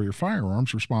to store your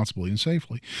firearms responsibly and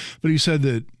safely. But he said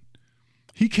that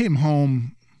he came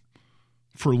home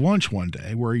for lunch one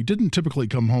day, where he didn't typically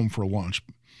come home for lunch.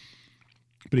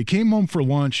 But he came home for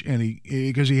lunch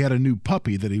because he had a new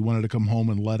puppy that he wanted to come home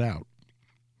and let out.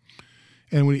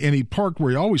 And he parked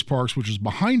where he always parks, which is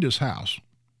behind his house.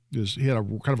 He had a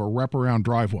kind of a wraparound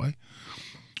driveway.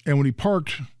 And when he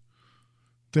parked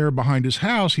there behind his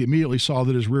house, he immediately saw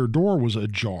that his rear door was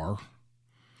ajar.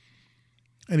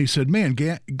 And he said, man,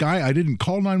 guy, I didn't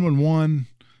call 911.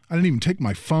 I didn't even take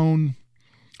my phone.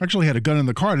 I actually had a gun in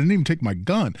the car. I didn't even take my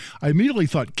gun. I immediately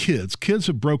thought kids. Kids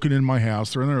have broken in my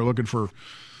house. They're in there looking for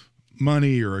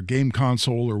money or a game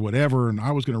console or whatever, and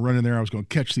I was going to run in there. I was going to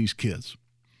catch these kids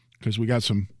because we got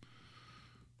some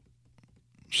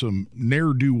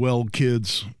ne'er-do-well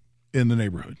kids in the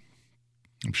neighborhood.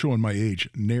 I'm showing my age,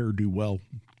 ne'er-do-well.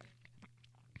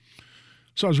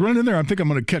 So I was running in there. I'm thinking I'm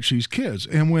going to catch these kids.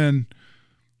 And when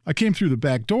I came through the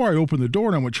back door, I opened the door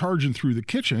and I went charging through the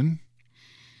kitchen.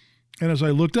 And as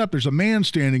I looked up, there's a man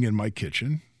standing in my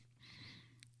kitchen.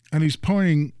 And he's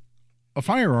pointing a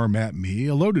firearm at me,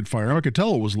 a loaded firearm. I could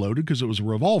tell it was loaded because it was a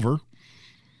revolver.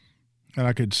 And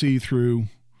I could see through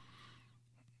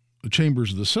the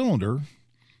chambers of the cylinder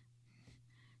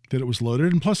that it was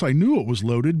loaded. And plus I knew it was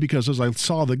loaded because as I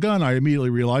saw the gun, I immediately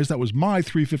realized that was my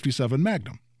 .357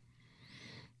 Magnum.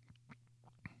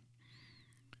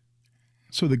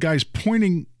 So the guy's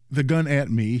pointing the gun at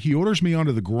me. He orders me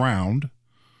onto the ground.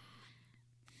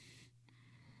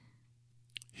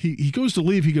 He goes to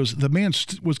leave. He goes, the man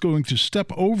was going to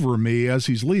step over me as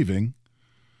he's leaving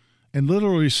and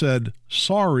literally said,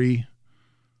 sorry,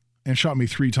 and shot me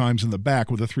 3 times in the back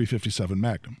with a .357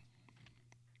 Magnum.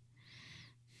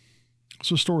 It's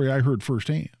a story I heard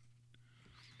firsthand.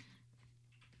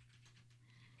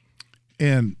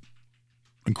 And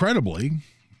incredibly,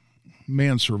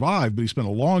 man survived, but he spent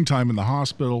a long time in the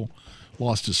hospital,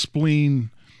 lost his spleen,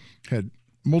 had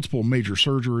multiple major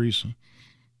surgeries,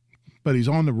 but he's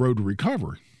on the road to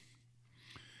recovery.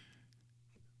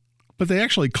 But they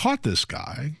actually caught this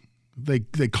guy. They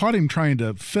caught him trying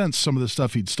to fence some of the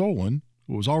stuff he'd stolen.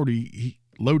 It was already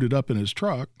loaded up in his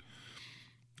truck.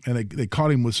 And they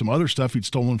caught him with some other stuff he'd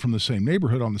stolen from the same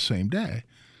neighborhood on the same day.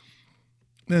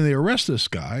 Then they arrest this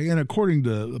guy, and according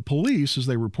to the police, as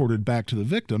they reported back to the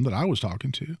victim that I was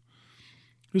talking to,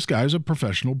 this guy is a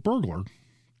professional burglar.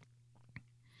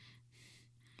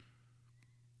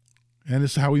 And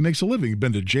it's how he makes a living. He's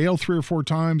been to jail 3 or 4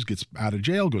 times, gets out of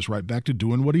jail, goes right back to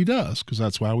doing what he does, because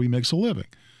that's how he makes a living.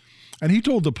 And he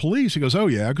told the police, he goes, oh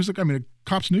yeah, because the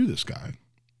cops knew this guy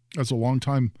as a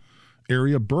longtime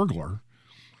area burglar.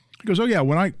 He goes, oh yeah,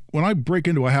 when I break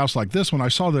into a house like this, when I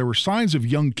saw there were signs of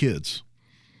young kids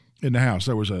in the house,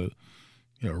 there was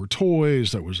there were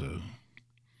toys, there was a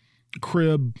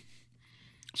crib.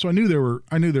 So I knew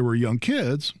there were young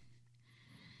kids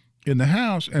in the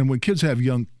house. And when parents have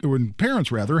young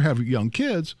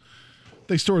kids,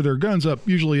 they store their guns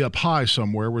usually up high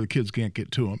somewhere where the kids can't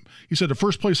get to them. He said the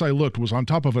first place I looked was on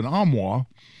top of an armoire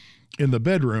in the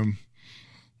bedroom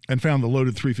and found the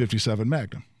loaded .357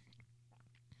 Magnum.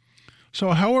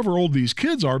 So however old these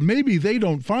kids are, maybe they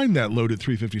don't find that loaded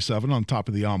 .357 on top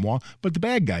of the armoire, but the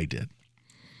bad guy did.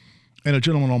 And a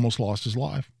gentleman almost lost his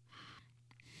life.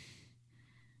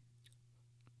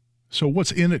 So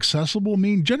what's inaccessible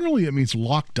mean? Generally, it means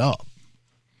locked up.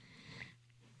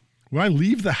 When I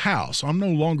leave the house, I'm no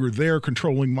longer there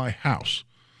controlling my house.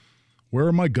 Where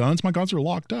are my guns? My guns are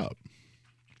locked up.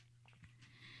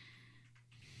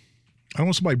 I don't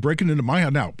want somebody breaking into my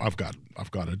house. Now, I've got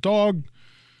a dog.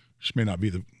 This may not be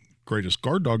the greatest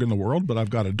guard dog in the world, but I've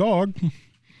got a dog.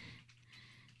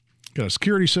 Got a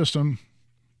security system.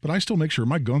 But I still make sure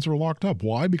my guns are locked up.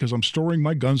 Why? Because I'm storing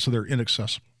my guns so they're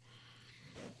inaccessible.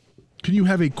 Can you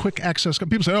have a quick access gun?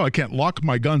 People say, oh, I can't lock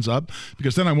my guns up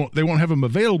because then they won't have them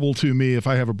available to me if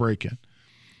I have a break-in.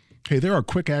 Hey, there are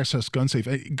quick access gun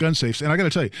safes. And I got to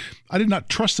tell you, I did not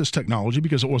trust this technology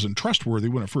because it wasn't trustworthy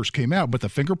when it first came out. But the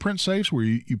fingerprint safes where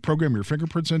you program your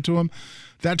fingerprints into them,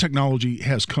 that technology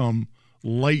has come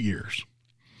light years.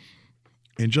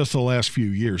 In just the last few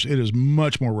years, it is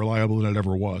much more reliable than it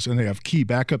ever was. And they have key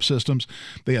backup systems.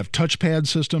 They have touchpad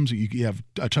systems. You have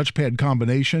a touchpad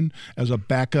combination as a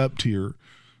backup to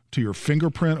your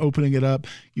fingerprint, opening it up.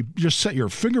 You just set your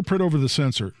fingerprint over the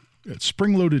sensor. It's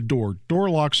spring-loaded door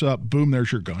locks up, boom,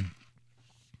 there's your gun.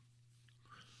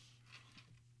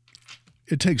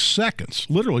 It takes seconds,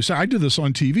 literally. So I did this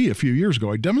on TV a few years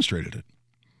ago. I demonstrated it.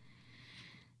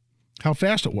 How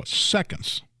fast it was,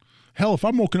 seconds. Hell, if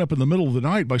I'm woken up in the middle of the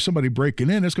night by somebody breaking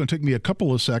in, it's going to take me a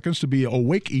couple of seconds to be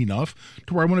awake enough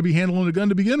to where I want to be handling a gun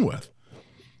to begin with.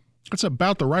 That's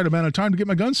about the right amount of time to get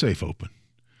my gun safe open.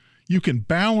 You can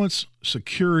balance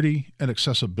security and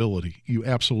accessibility. You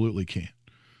absolutely can.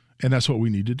 And that's what we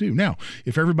need to do. Now,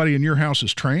 if everybody in your house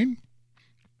is trained,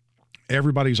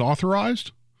 everybody's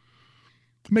authorized,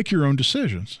 make your own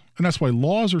decisions. And that's why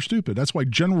laws are stupid. That's why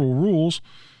general rules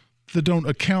that don't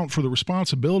account for the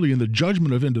responsibility and the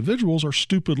judgment of individuals are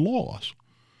stupid laws.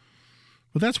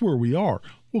 But that's where we are.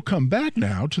 We'll come back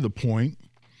now to the point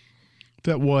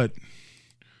that what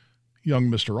young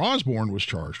Mr. Osborne was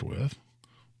charged with,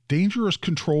 dangerous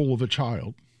control of a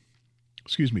child,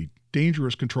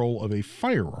 dangerous control of a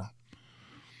firearm.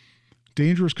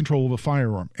 Dangerous control of a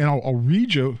firearm. And I'll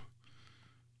read you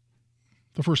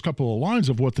the first couple of lines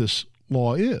of what this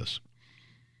law is.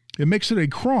 It makes it a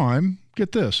crime,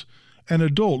 get this, an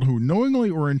adult who knowingly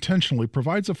or intentionally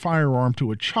provides a firearm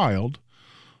to a child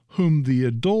whom the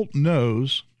adult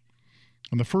knows,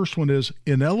 and the first one is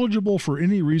ineligible for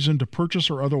any reason to purchase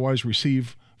or otherwise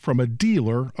receive from a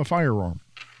dealer a firearm.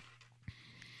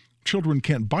 Children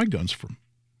can't buy guns from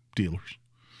dealers.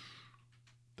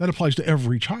 That applies to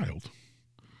every child.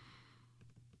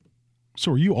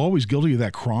 So are you always guilty of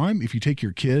that crime if you take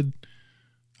your kid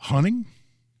hunting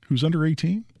who's under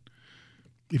 18?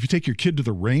 If you take your kid to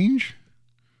the range?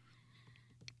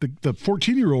 The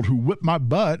 14-year-old who whipped my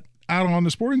butt out on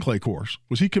the sporting clay course,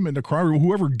 was he committing a crime? Or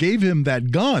whoever gave him that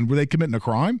gun, were they committing a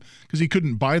crime because he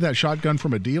couldn't buy that shotgun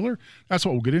from a dealer? That's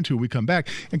what we'll get into when we come back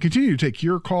and continue to take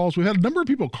your calls. We had a number of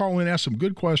people call in, ask some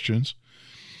good questions.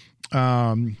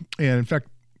 And in fact,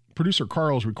 producer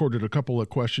Carl's recorded a couple of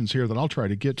questions here that I'll try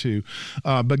to get to.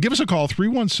 But give us a call,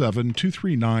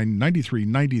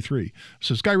 317-239-9393.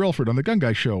 This is Guy Relford on The Gun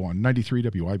Guy Show on 93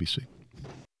 WIBC.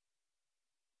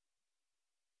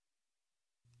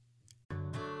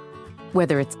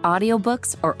 Whether it's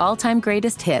audiobooks or all-time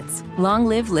greatest hits, long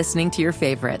live listening to your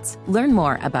favorites. Learn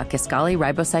more about Kisqali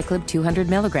Ribociclib 200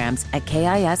 milligrams at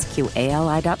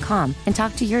KISQALI.com and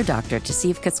talk to your doctor to see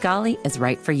if Kisqali is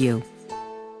right for you.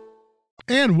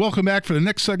 And welcome back for the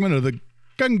next segment of The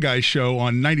Gun Guy Show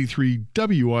on 93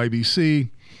 WIBC.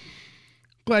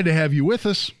 Glad to have you with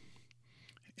us.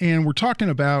 And we're talking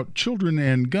about children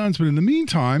and guns, but in the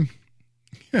meantime,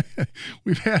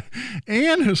 we've had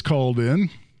Ann has called in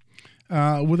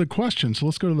with a question. So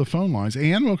let's go to the phone lines.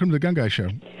 Ann, welcome to The Gun Guy Show.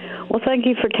 Well, thank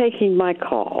you for taking my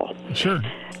call. Sure.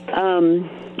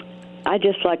 I'd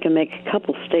just like to make a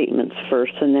couple statements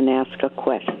first and then ask a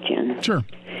question. Sure.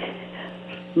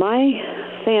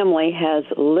 My family has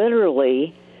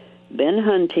literally been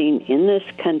hunting in this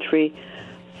country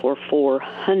for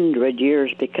 400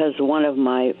 years because one of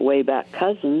my way back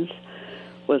cousins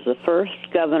was the first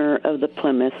governor of the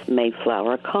Plymouth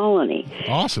Mayflower Colony.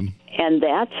 Awesome. And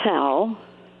that's how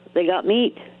they got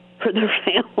meat for their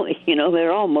family. You know,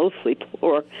 they're all mostly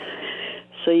poor.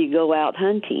 So you go out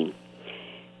hunting.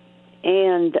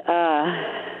 And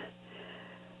I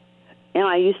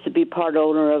used to be part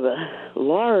owner of a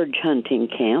large hunting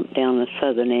camp down in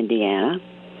southern Indiana.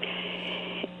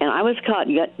 And I was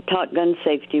taught gun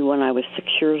safety when I was 6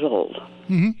 years old.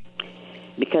 Mm-hmm.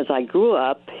 Because I grew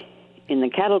up in the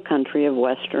cattle country of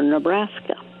western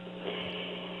Nebraska.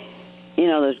 You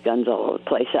know, there's guns all over the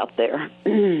place out there.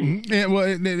 And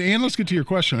let's get to your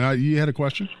question. You had a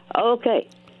question? Okay.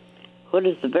 What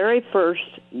is the very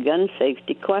first gun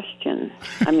safety question?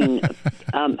 I mean,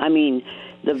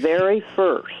 the very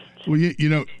first. Well, you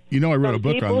know, I wrote a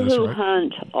book on this, right? People who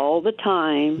hunt all the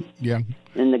time. Yeah.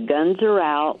 And the guns are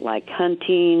out, like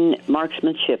hunting,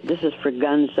 marksmanship. This is for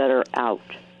guns that are out.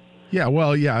 Yeah,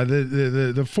 well, yeah.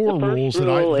 The four rules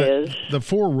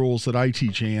that I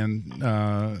teach, Ann,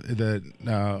 that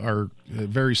are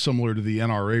very similar to the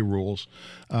NRA rules,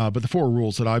 but the four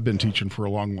rules that I've been teaching for a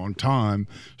long, long time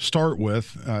start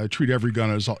with treat every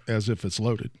gun as if it's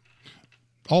loaded.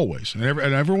 Always, and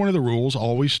every one of the rules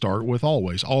always start with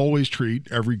always. Always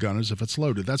treat every gun as if it's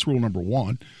loaded. That's rule number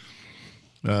one.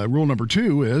 Rule number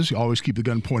two is you always keep the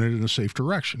gun pointed in a safe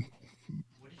direction.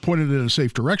 Pointed in a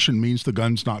safe direction means the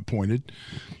gun's not pointed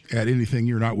at anything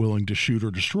you're not willing to shoot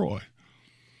or destroy.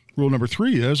 Rule number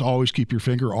three is always keep your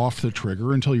finger off the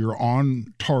trigger until you're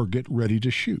on target, ready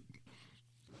to shoot.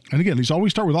 And again, these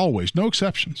always start with always, no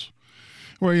exceptions.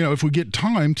 Well, you know, if we get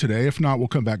time today, if not, we'll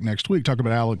come back next week, talk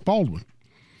about Alec Baldwin.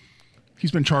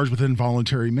 He's been charged with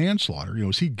involuntary manslaughter.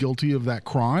 Is he guilty of that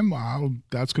crime?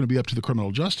 That's going to be up to the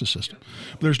criminal justice system.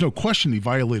 But there's no question he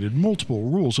violated multiple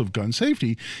rules of gun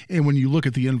safety. And when you look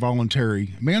at the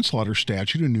involuntary manslaughter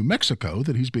statute in New Mexico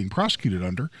that he's being prosecuted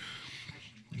under,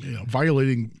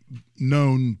 violating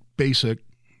known, basic,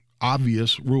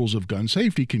 obvious rules of gun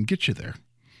safety can get you there.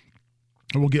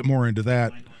 And we'll get more into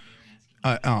that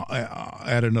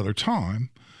at another time.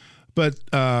 But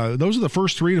those are the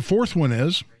first three. The fourth one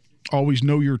is always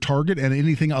know your target and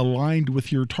anything aligned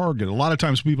with your target. A lot of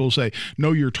times people say,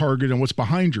 know your target and what's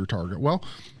behind your target. Well,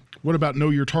 what about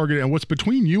know your target and what's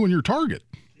between you and your target?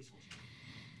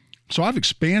 So I've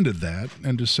expanded that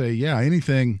and to say,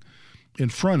 anything in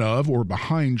front of or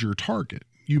behind your target,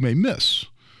 you may miss.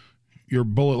 Your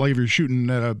bullet, like if you're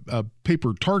shooting at a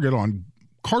paper target on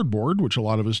cardboard, which a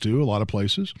lot of us do, a lot of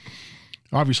places,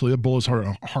 obviously a bullet's hard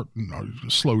to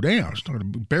slow down. It's not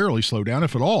going to barely slow down,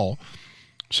 if at all.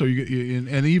 So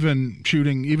and even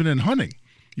shooting, even in hunting,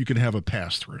 you can have a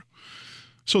pass through.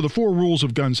 So the 4 rules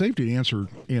of gun safety, to answer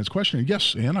Ann's question,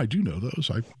 yes, Ann, I do know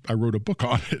those. I wrote a book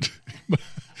on it. But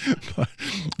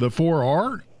the 4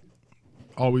 are: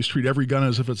 always treat every gun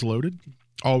as if it's loaded.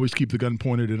 Always keep the gun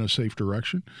pointed in a safe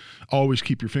direction. Always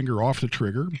keep your finger off the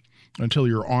trigger until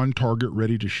you're on target,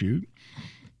 ready to shoot.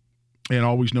 And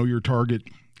always know your target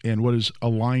and what is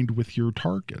aligned with your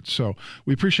target. So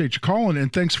we appreciate you calling,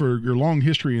 and thanks for your long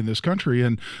history in this country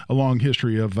and a long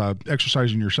history of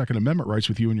exercising your Second Amendment rights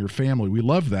with you and your family. We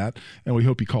love that, and we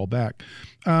hope you call back.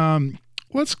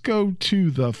 Let's go to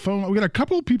the phone. We got a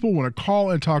couple of people want to call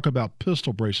and talk about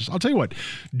pistol braces. I'll tell you what,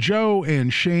 Joe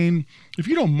and Shane, if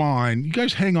you don't mind, you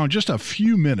guys hang on just a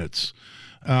few minutes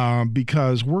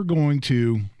because we're going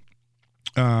to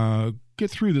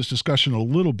get through this discussion a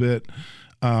little bit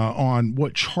on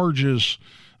what charges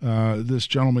this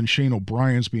gentleman, Shane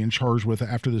O'Brien's being charged with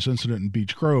after this incident in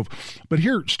Beech Grove. But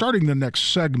here, starting the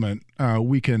next segment,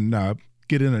 we can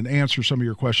get in and answer some of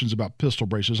your questions about pistol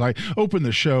braces. I opened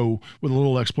the show with a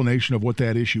little explanation of what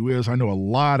that issue is. I know a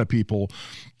lot of people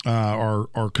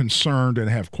are concerned and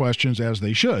have questions, as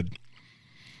they should,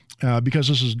 because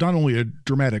this is not only a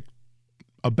dramatic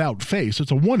about face, it's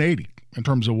a 180 in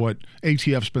terms of what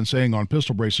ATF's been saying on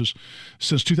pistol braces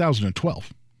since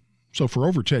 2012. So for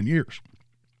over 10 years.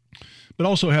 But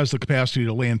also has the capacity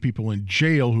to land people in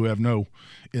jail who have no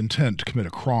intent to commit a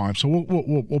crime. So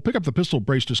we'll pick up the pistol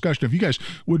brace discussion. If you guys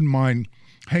wouldn't mind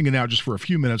hanging out just for a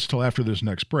few minutes till after this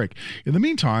next break. In the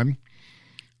meantime,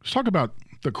 let's talk about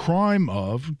the crime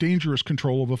of dangerous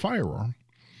control of a firearm,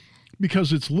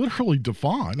 because it's literally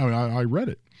defined. I mean, I read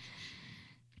it.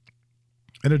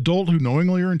 An adult who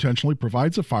knowingly or intentionally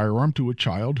provides a firearm to a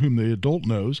child whom the adult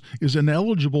knows is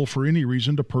ineligible for any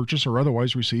reason to purchase or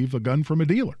otherwise receive a gun from a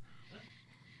dealer.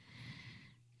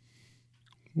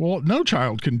 Well, no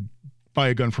child can buy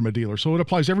a gun from a dealer, so it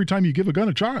applies every time you give a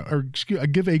gun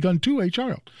give a gun to a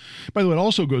child. By the way, it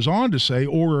also goes on to say,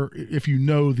 or if you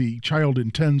know the child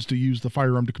intends to use the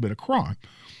firearm to commit a crime.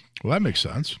 Well, that makes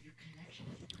sense.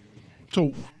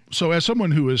 So as someone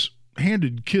who has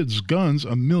handed kids guns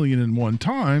 1,000,001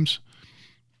 times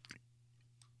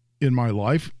in my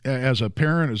life, as a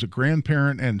parent, as a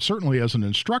grandparent, and certainly as an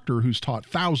instructor who's taught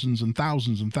thousands and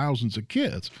thousands and thousands of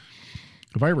kids,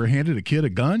 have I ever handed a kid a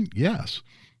gun? Yes.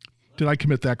 Did I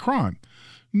commit that crime?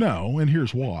 No, and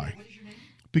here's why.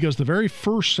 Because the very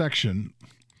first section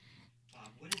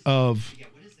of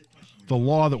the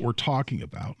law that we're talking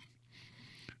about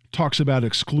talks about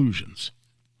exclusions.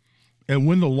 And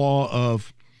when the law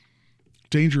of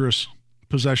dangerous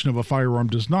possession of a firearm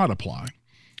does not apply,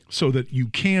 so that you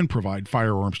can provide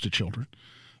firearms to children.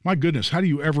 My goodness, how do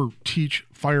you ever teach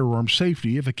firearm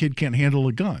safety if a kid can't handle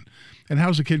a gun? And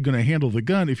how's a kid going to handle the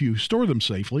gun if you store them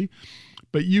safely,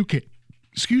 but you can't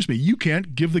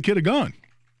give the kid a gun?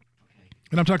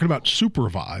 And I'm talking about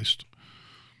supervised.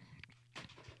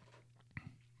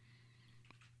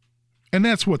 And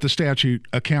that's what the statute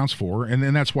accounts for, and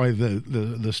that's why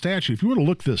the statute, if you want to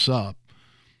look this up,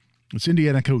 it's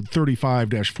Indiana Code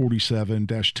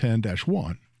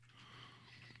 35-47-10-1.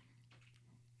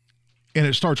 And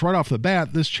it starts right off the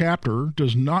bat, this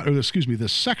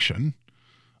section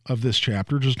of this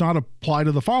chapter does not apply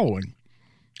to the following.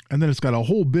 And then it's got a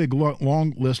whole big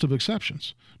long list of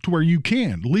exceptions to where you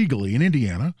can legally in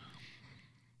Indiana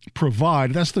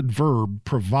provide, that's the verb,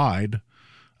 provide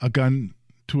a gun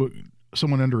to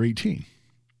someone under 18.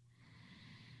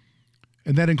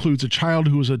 And that includes a child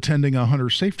who is attending a hunter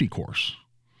safety course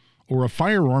or a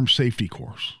firearm safety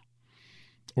course,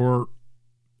 or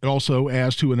also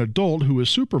as to an adult who is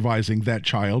supervising that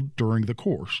child during the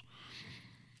course.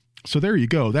 So there you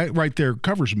go. That right there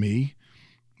covers me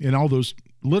in all those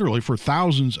literally for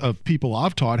thousands of people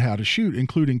I've taught how to shoot,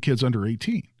 including kids under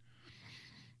 18.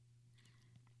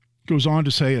 Goes on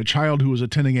to say a child who is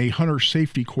attending a hunter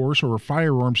safety course or a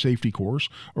firearm safety course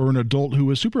or an adult who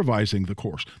is supervising the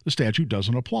course. The statute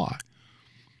doesn't apply.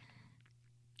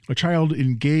 A child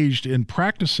engaged in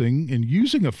practicing and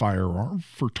using a firearm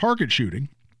for target shooting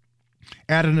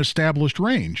at an established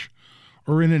range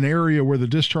or in an area where the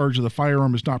discharge of the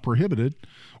firearm is not prohibited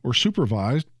or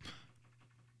supervised,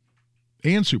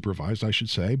 I should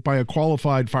say, by a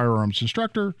qualified firearms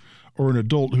instructor or an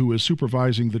adult who is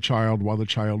supervising the child while the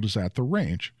child is at the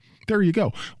range. There you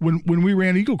go. When we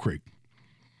ran Eagle Creek,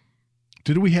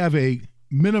 did we have a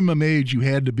minimum age you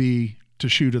had to be to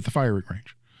shoot at the firing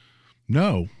range?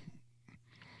 No.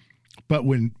 But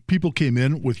when people came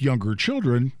in with younger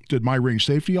children, did my range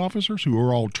safety officers, who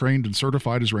are all trained and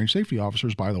certified as range safety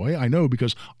officers, by the way, I know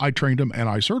because I trained them and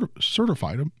I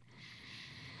certified them,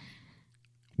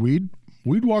 we'd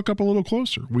walk up a little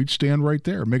closer. We'd stand right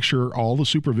there, make sure all the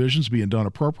supervision's being done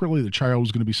appropriately. The child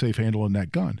was going to be safe handling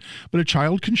that gun. But a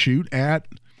child can shoot at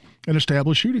an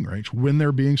established shooting range when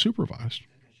they're being supervised.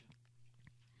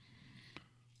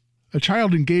 A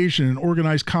child engaged in an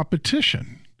organized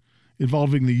competition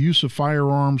involving the use of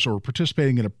firearms or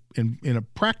participating in a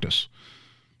practice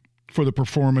for the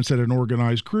performance at an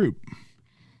organized group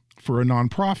for a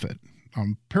nonprofit.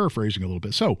 I'm paraphrasing a little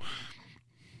bit. So,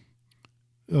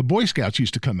 Boy Scouts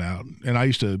used to come out, and I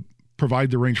used to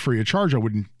provide the range free of charge. I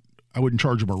wouldn't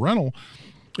charge them a rental.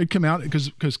 They'd come out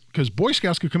because Boy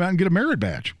Scouts could come out and get a merit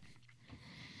badge.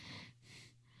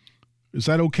 Is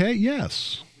that okay?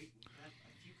 Yes.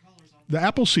 The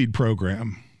Appleseed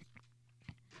program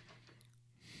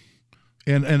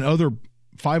and other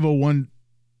 501c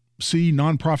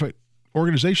nonprofit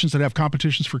organizations that have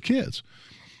competitions for kids.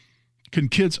 Can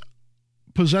kids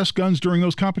possess guns during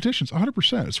those competitions?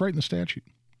 100%. It's right in the statute.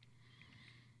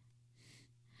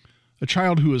 A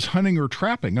child who is hunting or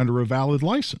trapping under a valid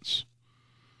license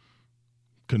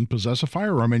can possess a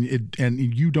firearm,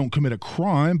 and you don't commit a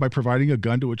crime by providing a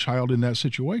gun to a child in that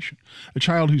situation. A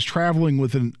child who's traveling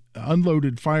with an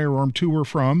unloaded firearm to or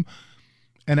from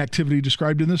an activity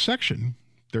described in this section.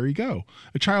 There you go.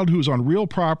 A child who is on real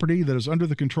property that is under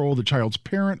the control of the child's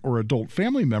parent or adult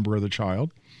family member of the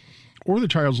child or the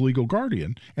child's legal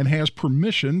guardian and has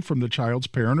permission from the child's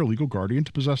parent or legal guardian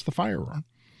to possess the firearm.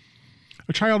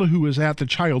 A child who is at the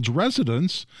child's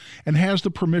residence and has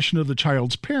the permission of the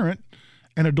child's parent,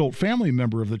 an adult family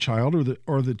member of the child,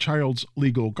 or the child's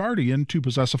legal guardian to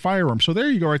possess a firearm. So there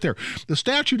you go right there. The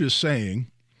statute is saying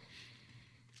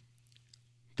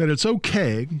that it's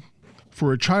okay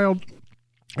for a child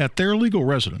at their legal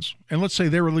residence, and let's say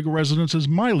their legal residence is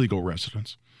my legal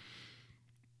residence.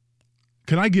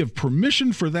 Can I give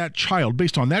permission for that child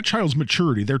based on that child's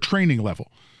maturity, their training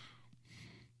level,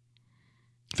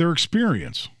 their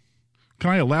experience? Can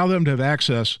I allow them to have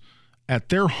access at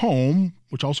their home,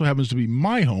 which also happens to be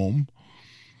my home,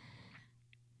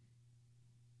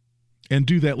 and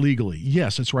do that legally?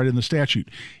 Yes, it's right in the statute.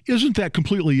 Isn't that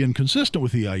completely inconsistent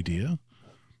with the idea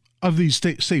of these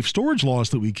safe storage laws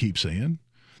that we keep saying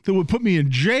that would put me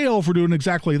in jail for doing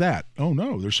exactly that? Oh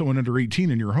no, there's someone under 18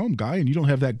 in your home, guy, and you don't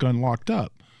have that gun locked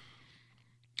up.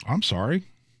 I'm sorry.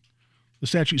 The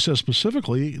statute says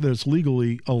specifically that it's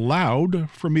legally allowed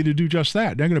for me to do just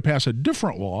that. Now I'm going to pass a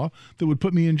different law that would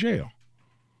put me in jail.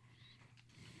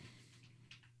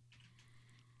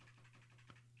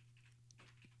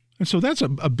 And so that's a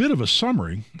bit of a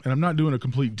summary, and I'm not doing a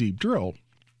complete deep drill.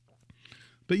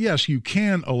 But yes, you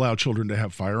can allow children to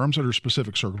have firearms under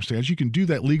specific circumstances. You can do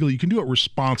that legally. You can do it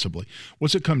responsibly.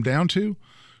 What's it come down to?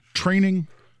 Training,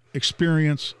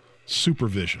 experience,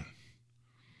 supervision.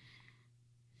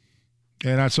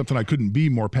 And that's something I couldn't be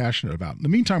more passionate about. In the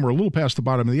meantime, we're a little past the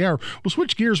bottom of the hour. We'll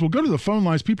switch gears. We'll go to the phone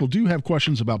lines. People do have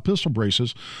questions about pistol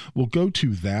braces. We'll go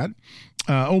to that.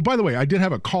 By the way, I did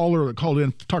have a caller that called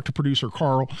in, talked to producer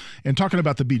Carl, and talking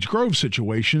about the Beech Grove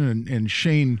situation, and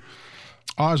Shane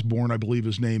Osborne, I believe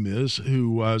his name is, who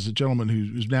was a gentleman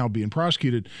who's now being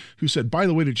prosecuted, who said, by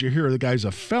the way, did you hear the guy's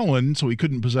a felon, so he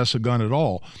couldn't possess a gun at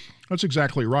all? That's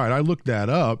exactly right. I looked that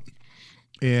up.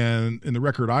 And in the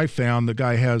record I found, the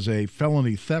guy has a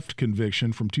felony theft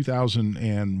conviction from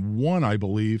 2001, I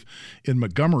believe, in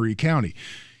Montgomery County.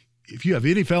 If you have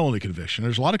any felony conviction,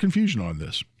 there's a lot of confusion on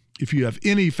this. If you have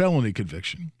any felony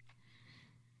conviction,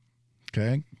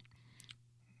 okay,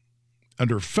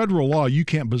 under federal law, you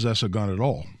can't possess a gun at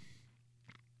all.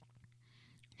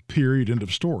 Period. End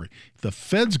of story. If the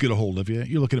feds get a hold of you,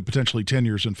 you're looking at potentially 10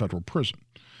 years in federal prison.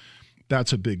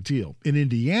 That's a big deal. In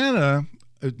Indiana,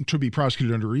 to be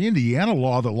prosecuted under Indiana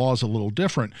law, the law is a little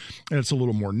different, and it's a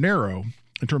little more narrow.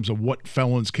 in terms of what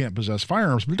felons can't possess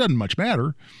firearms, but it doesn't much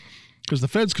matter because the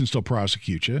feds can still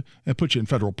prosecute you and put you in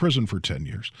federal prison for 10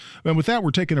 years. And with that,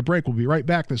 we're taking a break. We'll be right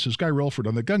back. This is Guy Relford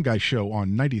on The Gun Guy Show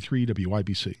on 93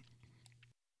 WIBC.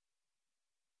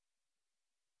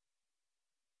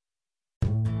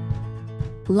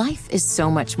 Life is so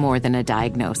much more than a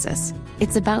diagnosis.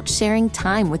 It's about sharing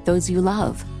time with those you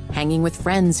love, hanging with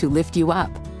friends who lift you up,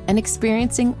 and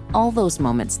experiencing all those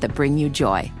moments that bring you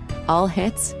joy. All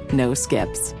hits, no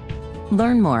skips.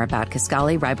 Learn more about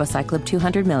Kisqali Ribociclib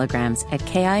 200 milligrams at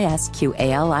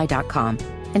KISQALI.com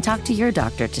and talk to your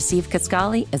doctor to see if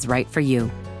Kisqali is right for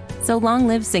you. So long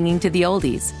live singing to the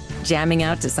oldies, jamming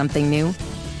out to something new,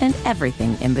 and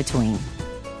everything in between.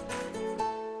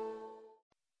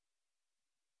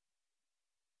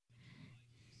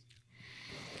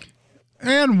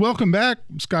 And welcome back.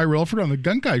 It's Guy Relford on The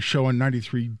Gun Guy Show on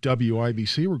 93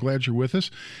 WIBC. We're glad you're with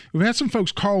us. We've had some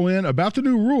folks call in about the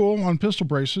new rule on pistol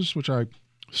braces, which I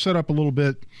set up a little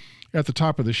bit at the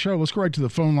top of the show. Let's go right to the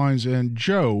phone lines, and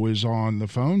Joe is on the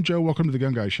phone. Joe, welcome to The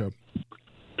Gun Guy Show.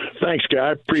 Thanks,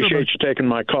 Guy. Appreciate you taking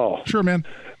my call. Sure, man.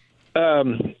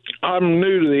 I'm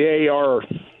new to the AR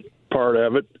part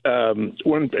of it.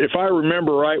 If I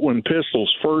remember right, when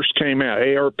pistols first came out,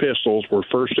 AR pistols were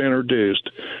first introduced,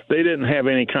 they didn't have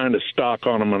any kind of stock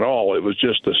on them at all. It was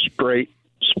just a straight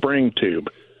spring tube.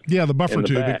 Yeah, the buffer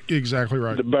tube. Back. Exactly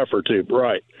right. The buffer tube,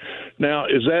 right. Now,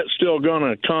 is that still going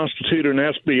to constitute an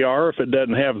SBR if it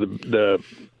doesn't have the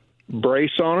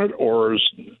brace on it, or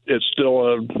is it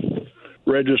still a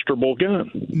registrable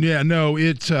gun? Yeah, no,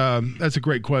 that's a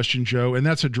great question, Joe, and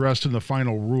that's addressed in the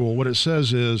final rule. What it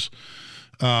says is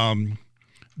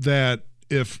that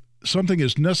if something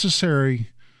is necessary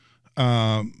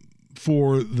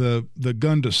for the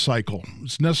gun to cycle,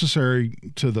 it's necessary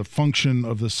to the function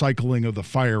of the cycling of the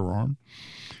firearm,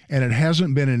 and it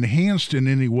hasn't been enhanced in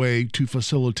any way to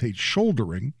facilitate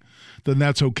shouldering, then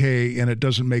that's okay, and it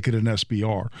doesn't make it an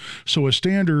SBR. So a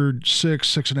standard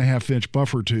 6.5 inch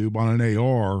buffer tube on an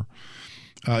AR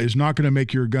is not going to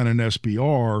make your gun an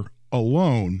SBR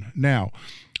alone. Now,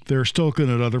 they're still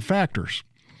looking at other factors.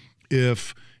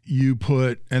 If you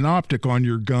put an optic on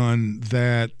your gun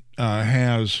that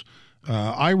has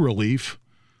eye relief,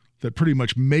 that pretty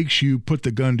much makes you put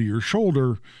the gun to your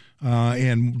shoulder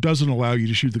and doesn't allow you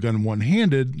to shoot the gun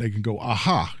one-handed, they can go,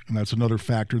 aha, and that's another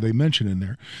factor they mention in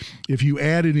there. If you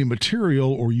add any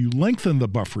material or you lengthen the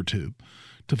buffer tube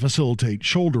to facilitate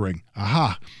shouldering,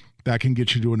 aha, that can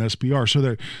get you to an SBR. So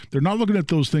they're not looking at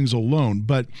those things alone,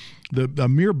 but a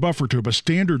mere buffer tube, a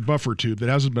standard buffer tube that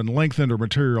hasn't been lengthened or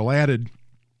material added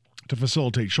to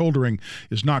facilitate shouldering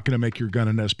is not going to make your gun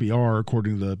an SBR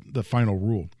according to the final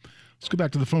rule. Let's go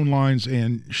back to the phone lines,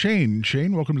 and Shane.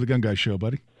 Shane, welcome to the Gun Guy Show,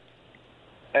 buddy.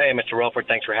 Hey, Mr. Relford,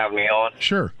 thanks for having me on.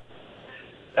 Sure.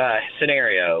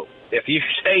 Scenario, if you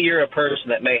say you're a person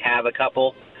that may have a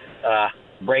couple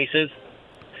braces,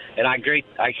 and I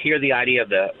hear the idea of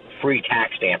the free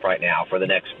tax stamp right now for the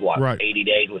next, 80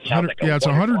 days, which sounds like it's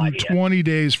 120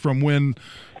 days from when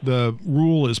the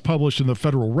rule is published in the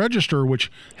Federal Register, which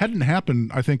hadn't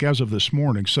happened, I think, as of this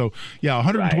morning. So,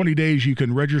 120 days you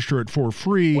can register it for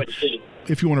free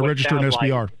if you want to register an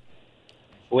SBR.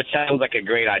 Which sounds like a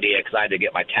great idea because I had to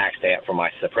get my tax stamp for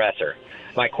my suppressor.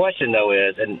 My question, though,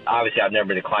 is, and obviously I've never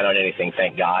been declined on anything,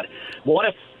 thank God, what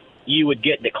if you would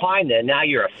get declined and now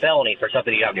you're a felony for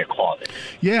something you have in your closet?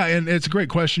 Yeah, and it's a great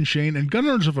question, Shane. And Gun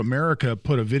Owners of America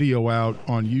put a video out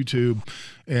on YouTube,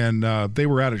 and they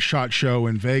were at a SHOT Show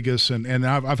in Vegas, and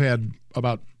I've had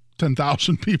about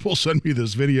 10,000 people send me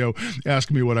this video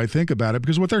asking me what I think about it,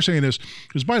 because what they're saying is,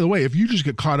 by the way, if you just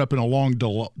get caught up in a long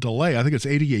delay, I think it's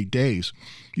 88 days,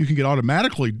 you can get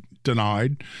automatically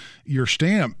denied your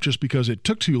stamp just because it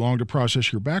took too long to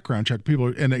process your background check.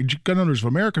 Gun Owners of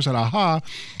America said, aha,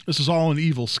 this is all an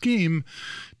evil scheme,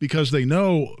 because they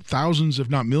know thousands, if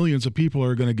not millions, of people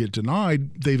are going to get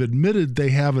denied. They've admitted they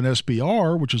have an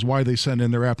SBR, which is why they send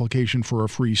in their application for a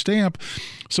free stamp.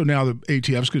 So now the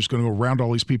ATF's just going to go round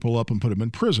all these people up and put them in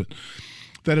prison.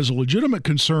 That is a legitimate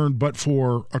concern, but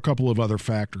for a couple of other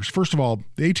factors. First of all,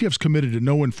 the ATF's committed to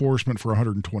no enforcement for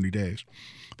 120 days.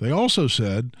 They also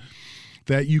said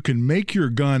that you can make your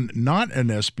gun not an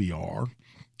SBR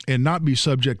and not be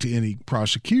subject to any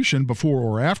prosecution before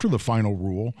or after the final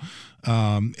rule,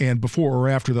 and before or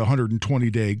after the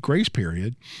 120-day grace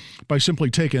period, by simply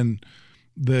taking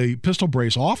the pistol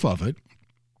brace off of it.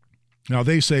 Now,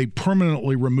 they say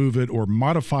permanently remove it or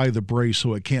modify the brace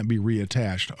so it can't be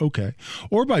reattached. Okay.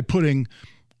 Or by putting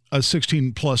a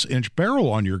 16-plus inch barrel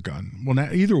on your gun. Well,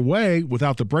 now, either way,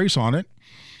 without the brace on it,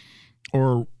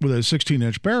 or with a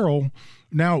 16-inch barrel,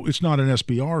 now it's not an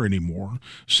SBR anymore.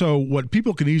 So what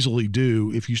people can easily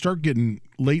do, if you start getting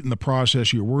late in the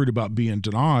process, you're worried about being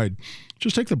denied,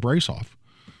 just take the brace off.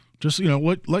 Just,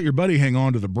 let your buddy hang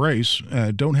on to the brace.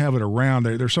 Don't have it around.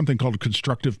 There's something called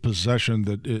constructive possession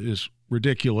that is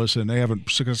ridiculous, and they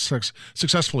haven't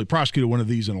successfully prosecuted one of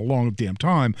these in a long damn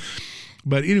time.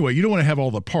 But anyway, you don't want to have all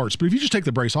the parts. But if you just take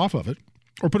the brace off of it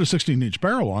or put a 16-inch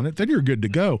barrel on it, then you're good to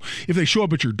go. If they show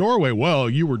up at your doorway, well,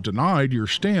 you were denied your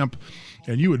stamp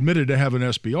and you admitted to have an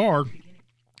SBR,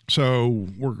 so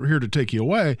we're here to take you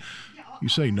away. You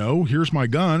say, no, here's my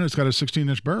gun. It's got a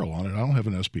 16-inch barrel on it. I don't have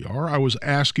an SBR. I was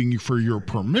asking you for your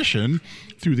permission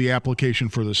through the application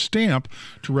for the stamp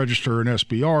to register an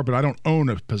SBR, but I don't own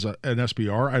an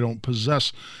SBR. I don't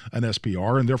possess an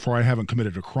SBR, and therefore I haven't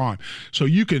committed a crime. So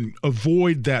you can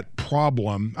avoid that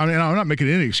problem. I mean, I'm not making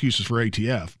any excuses for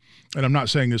ATF, and I'm not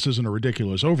saying this isn't a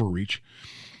ridiculous overreach,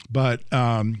 but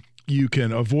you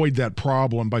can avoid that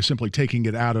problem by simply taking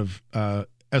it out of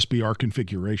SBR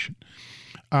configuration.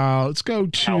 Let's go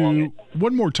to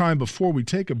one more time before we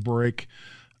take a break.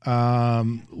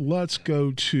 Let's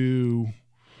go to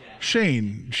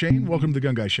Shane. Shane, welcome to the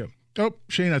Gun Guy Show. Oh,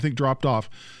 Shane, I think dropped off.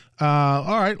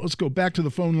 All right, let's go back to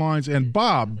the phone lines. And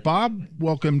Bob. Bob,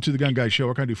 welcome to the Gun Guy Show.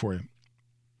 What can I do for you?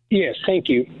 Yes, thank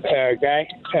you, Guy.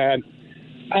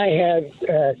 I have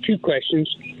two questions.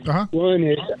 Uh-huh. One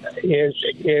is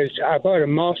I bought a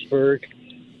Mossberg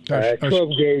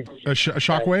 12-gauge. A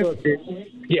Shockwave?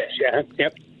 Yes,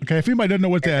 yep. Okay, if anybody doesn't know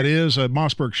what that is, a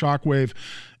Mossberg Shockwave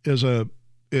is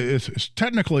it's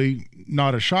technically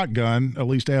not a shotgun, at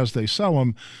least as they sell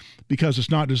them, because it's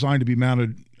not designed to be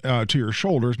mounted to your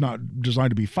shoulder. It's not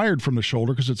designed to be fired from the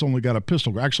shoulder because it's only got a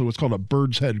pistol grip. Actually, what's called a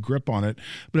bird's head grip on it,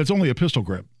 but it's only a pistol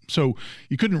grip. So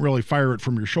you couldn't really fire it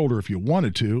from your shoulder if you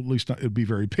wanted to. At least it would be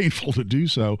very painful to do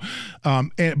so.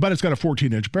 But it's got a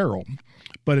 14-inch barrel.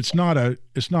 But it's not a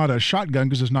shotgun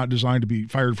because it's not designed to be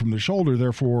fired from the shoulder.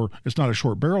 Therefore, it's not a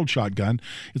short-barreled shotgun.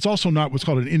 It's also not what's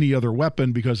called an any other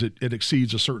weapon because it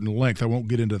exceeds a certain length. I won't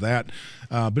get into that.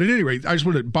 But at any rate, I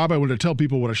wanted to tell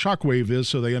people what a Shockwave is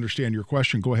so they understand your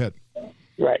question. Go ahead.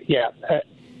 Right. Yeah.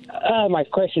 My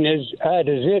question is, does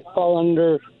it fall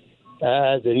under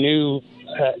the new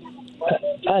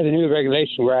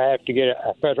regulation where I have to get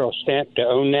a federal stamp to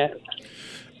own that?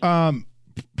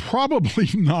 Probably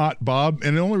not, Bob.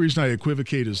 And the only reason I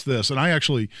equivocate is this, and I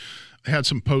actually had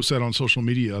some posts out on social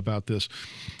media about this.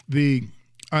 And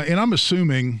I'm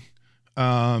assuming,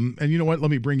 and you know what?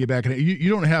 Let me bring you back. You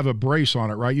don't have a brace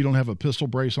on it, right? You don't have a pistol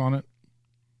brace on it?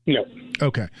 No.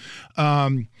 Okay.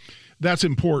 That's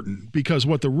important because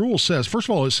what the rule says, first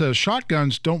of all, it says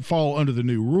shotguns don't fall under the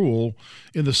new rule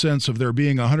in the sense of there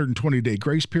being a 120-day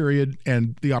grace period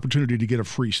and the opportunity to get a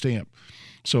free stamp.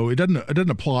 So it doesn't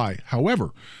apply.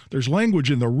 However, there's language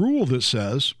in the rule that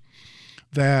says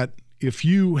that if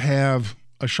you have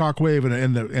a Shockwave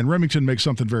and Remington makes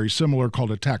something very similar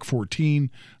called a TAC-14,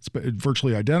 it's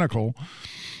virtually identical,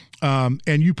 and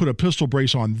you put a pistol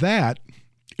brace on that,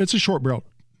 it's a short barrel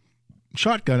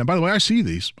shotgun. And by the way, I see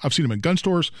these. I've seen them in gun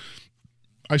stores.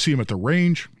 I see them at the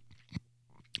range.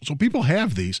 So people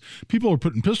have these. People are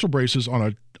putting pistol braces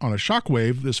on a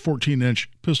Shockwave, this 14-inch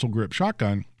pistol grip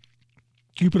shotgun.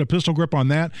 You put a pistol grip on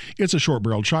that, it's a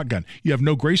short-barreled shotgun. You have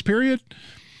no grace period.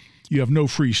 You have no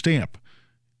free stamp.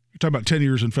 You're talking about 10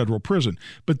 years in federal prison.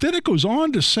 But then it goes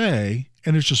on to say,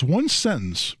 and it's just one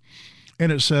sentence,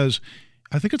 and it says,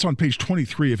 I think it's on page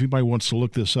 23 if anybody wants to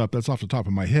look this up. That's off the top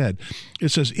of my head. It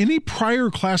says, any prior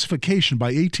classification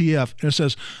by ATF, and it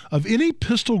says, of any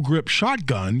pistol grip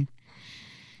shotgun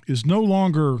is no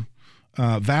longer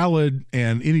valid,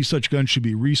 and any such gun should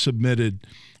be resubmitted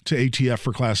to ATF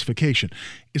for classification.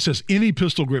 It says any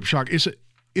pistol grip shotgun.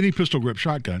 Any pistol grip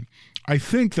shotgun. I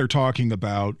think they're talking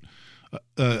about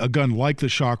a gun like the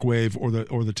Shockwave or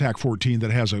the TAC-14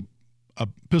 that has a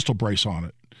pistol brace on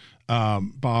it,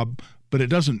 Bob. But it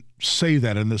doesn't say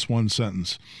that in this one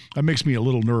sentence. That makes me a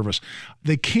little nervous.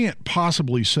 They can't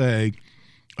possibly say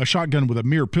a shotgun with a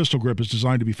mere pistol grip is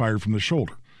designed to be fired from the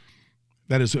shoulder.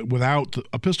 That is without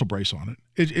a pistol brace on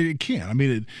it. It can't. I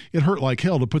mean, it hurt like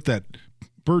hell to put that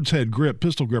bird's head grip,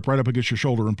 pistol grip right up against your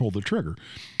shoulder and pull the trigger.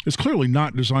 It's clearly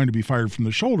not designed to be fired from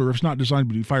the shoulder. If it's not designed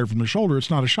to be fired from the shoulder, it's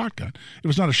not a shotgun. If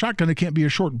it's not a shotgun, it can't be a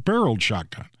short-barreled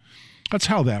shotgun. That's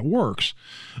how that works.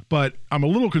 But I'm a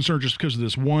little concerned just because of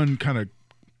this one kind of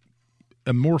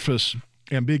amorphous,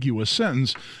 ambiguous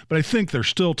sentence, but I think they're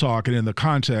still talking in the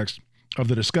context of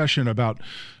the discussion about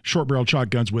short-barreled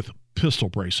shotguns with pistol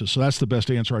braces. So that's the best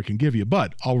answer I can give you.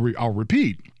 But I'll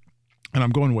repeat, and I'm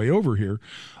going way over here,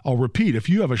 I'll repeat, if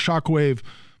you have a Shockwave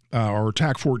or a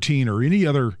TAC-14 or any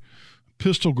other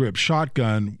pistol grip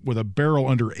shotgun with a barrel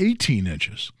under 18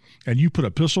 inches, and you put a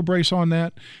pistol brace on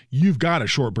that, you've got a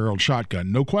short-barreled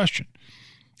shotgun, no question.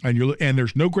 And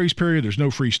there's no grace period, there's no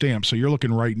free stamp. So you're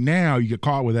looking right now, you get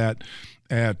caught with that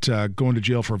at going to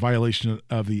jail for a violation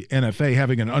of the NFA,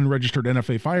 having an unregistered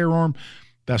NFA firearm.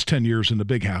 That's 10 years in the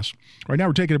big house. Right now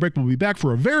we're taking a break. We'll be back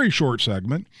for a very short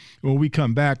segment. When we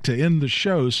come back to end the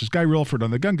show, this is Guy Relford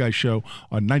on The Gun Guy Show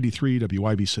on 93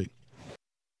 WIBC.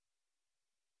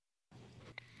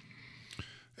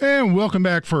 And welcome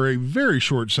back for a very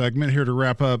short segment here to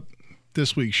wrap up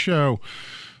this week's show.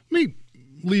 Let me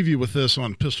leave you with this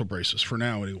on pistol braces for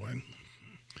now anyway.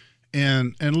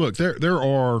 And look, there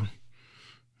are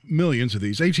millions of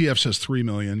these. ATF says 3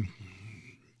 million.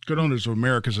 Gun Owners of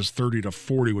America says 30 to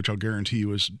 40, which I'll guarantee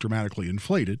you is dramatically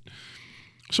inflated.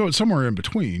 So it's somewhere in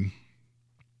between.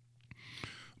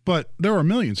 But there are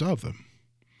millions of them.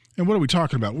 And what are we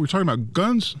talking about? We're talking about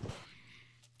guns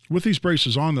with these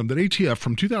braces on them that ATF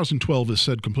from 2012 has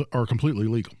said are completely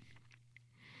legal.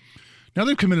 Now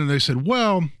they've come in and they said,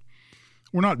 well,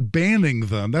 we're not banning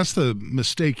them. That's the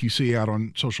mistake you see out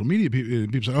on social media.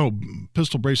 People say, oh,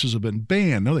 pistol braces have been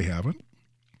banned. No, they haven't.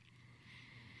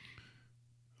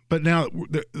 But now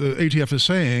the ATF is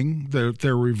saying that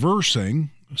they're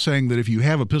reversing, saying that if you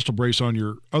have a pistol brace on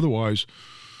your otherwise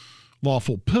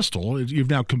lawful pistol, you've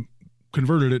now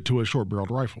converted it to a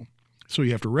short-barreled rifle. So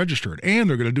you have to register it. And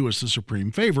they're going to do us the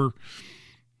supreme favor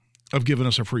of giving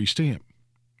us a free stamp.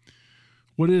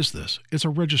 What is this? It's a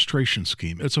registration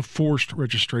scheme. It's a forced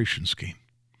registration scheme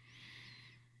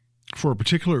for a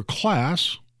particular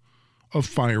class of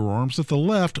firearms that the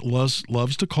left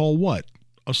loves to call what?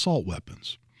 Assault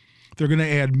weapons. They're going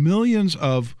to add millions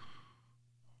of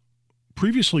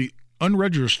previously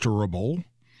unregisterable,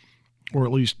 or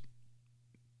at least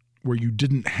where you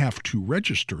didn't have to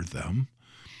register them.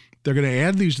 They're going to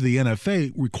add these to the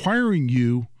NFA, requiring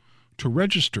you to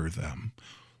register them.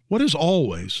 What is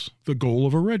always the goal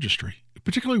of a registry,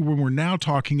 particularly when we're now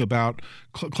talking about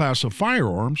class of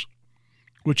firearms,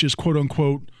 which is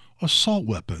quote-unquote assault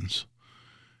weapons?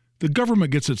 The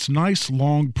government gets its nice,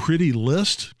 long, pretty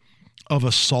list of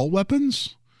assault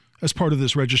weapons as part of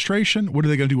this registration. What are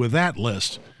they going to do with that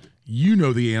list? You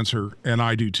know the answer, and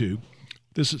I do too.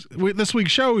 This is this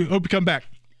week's show. We hope you come back.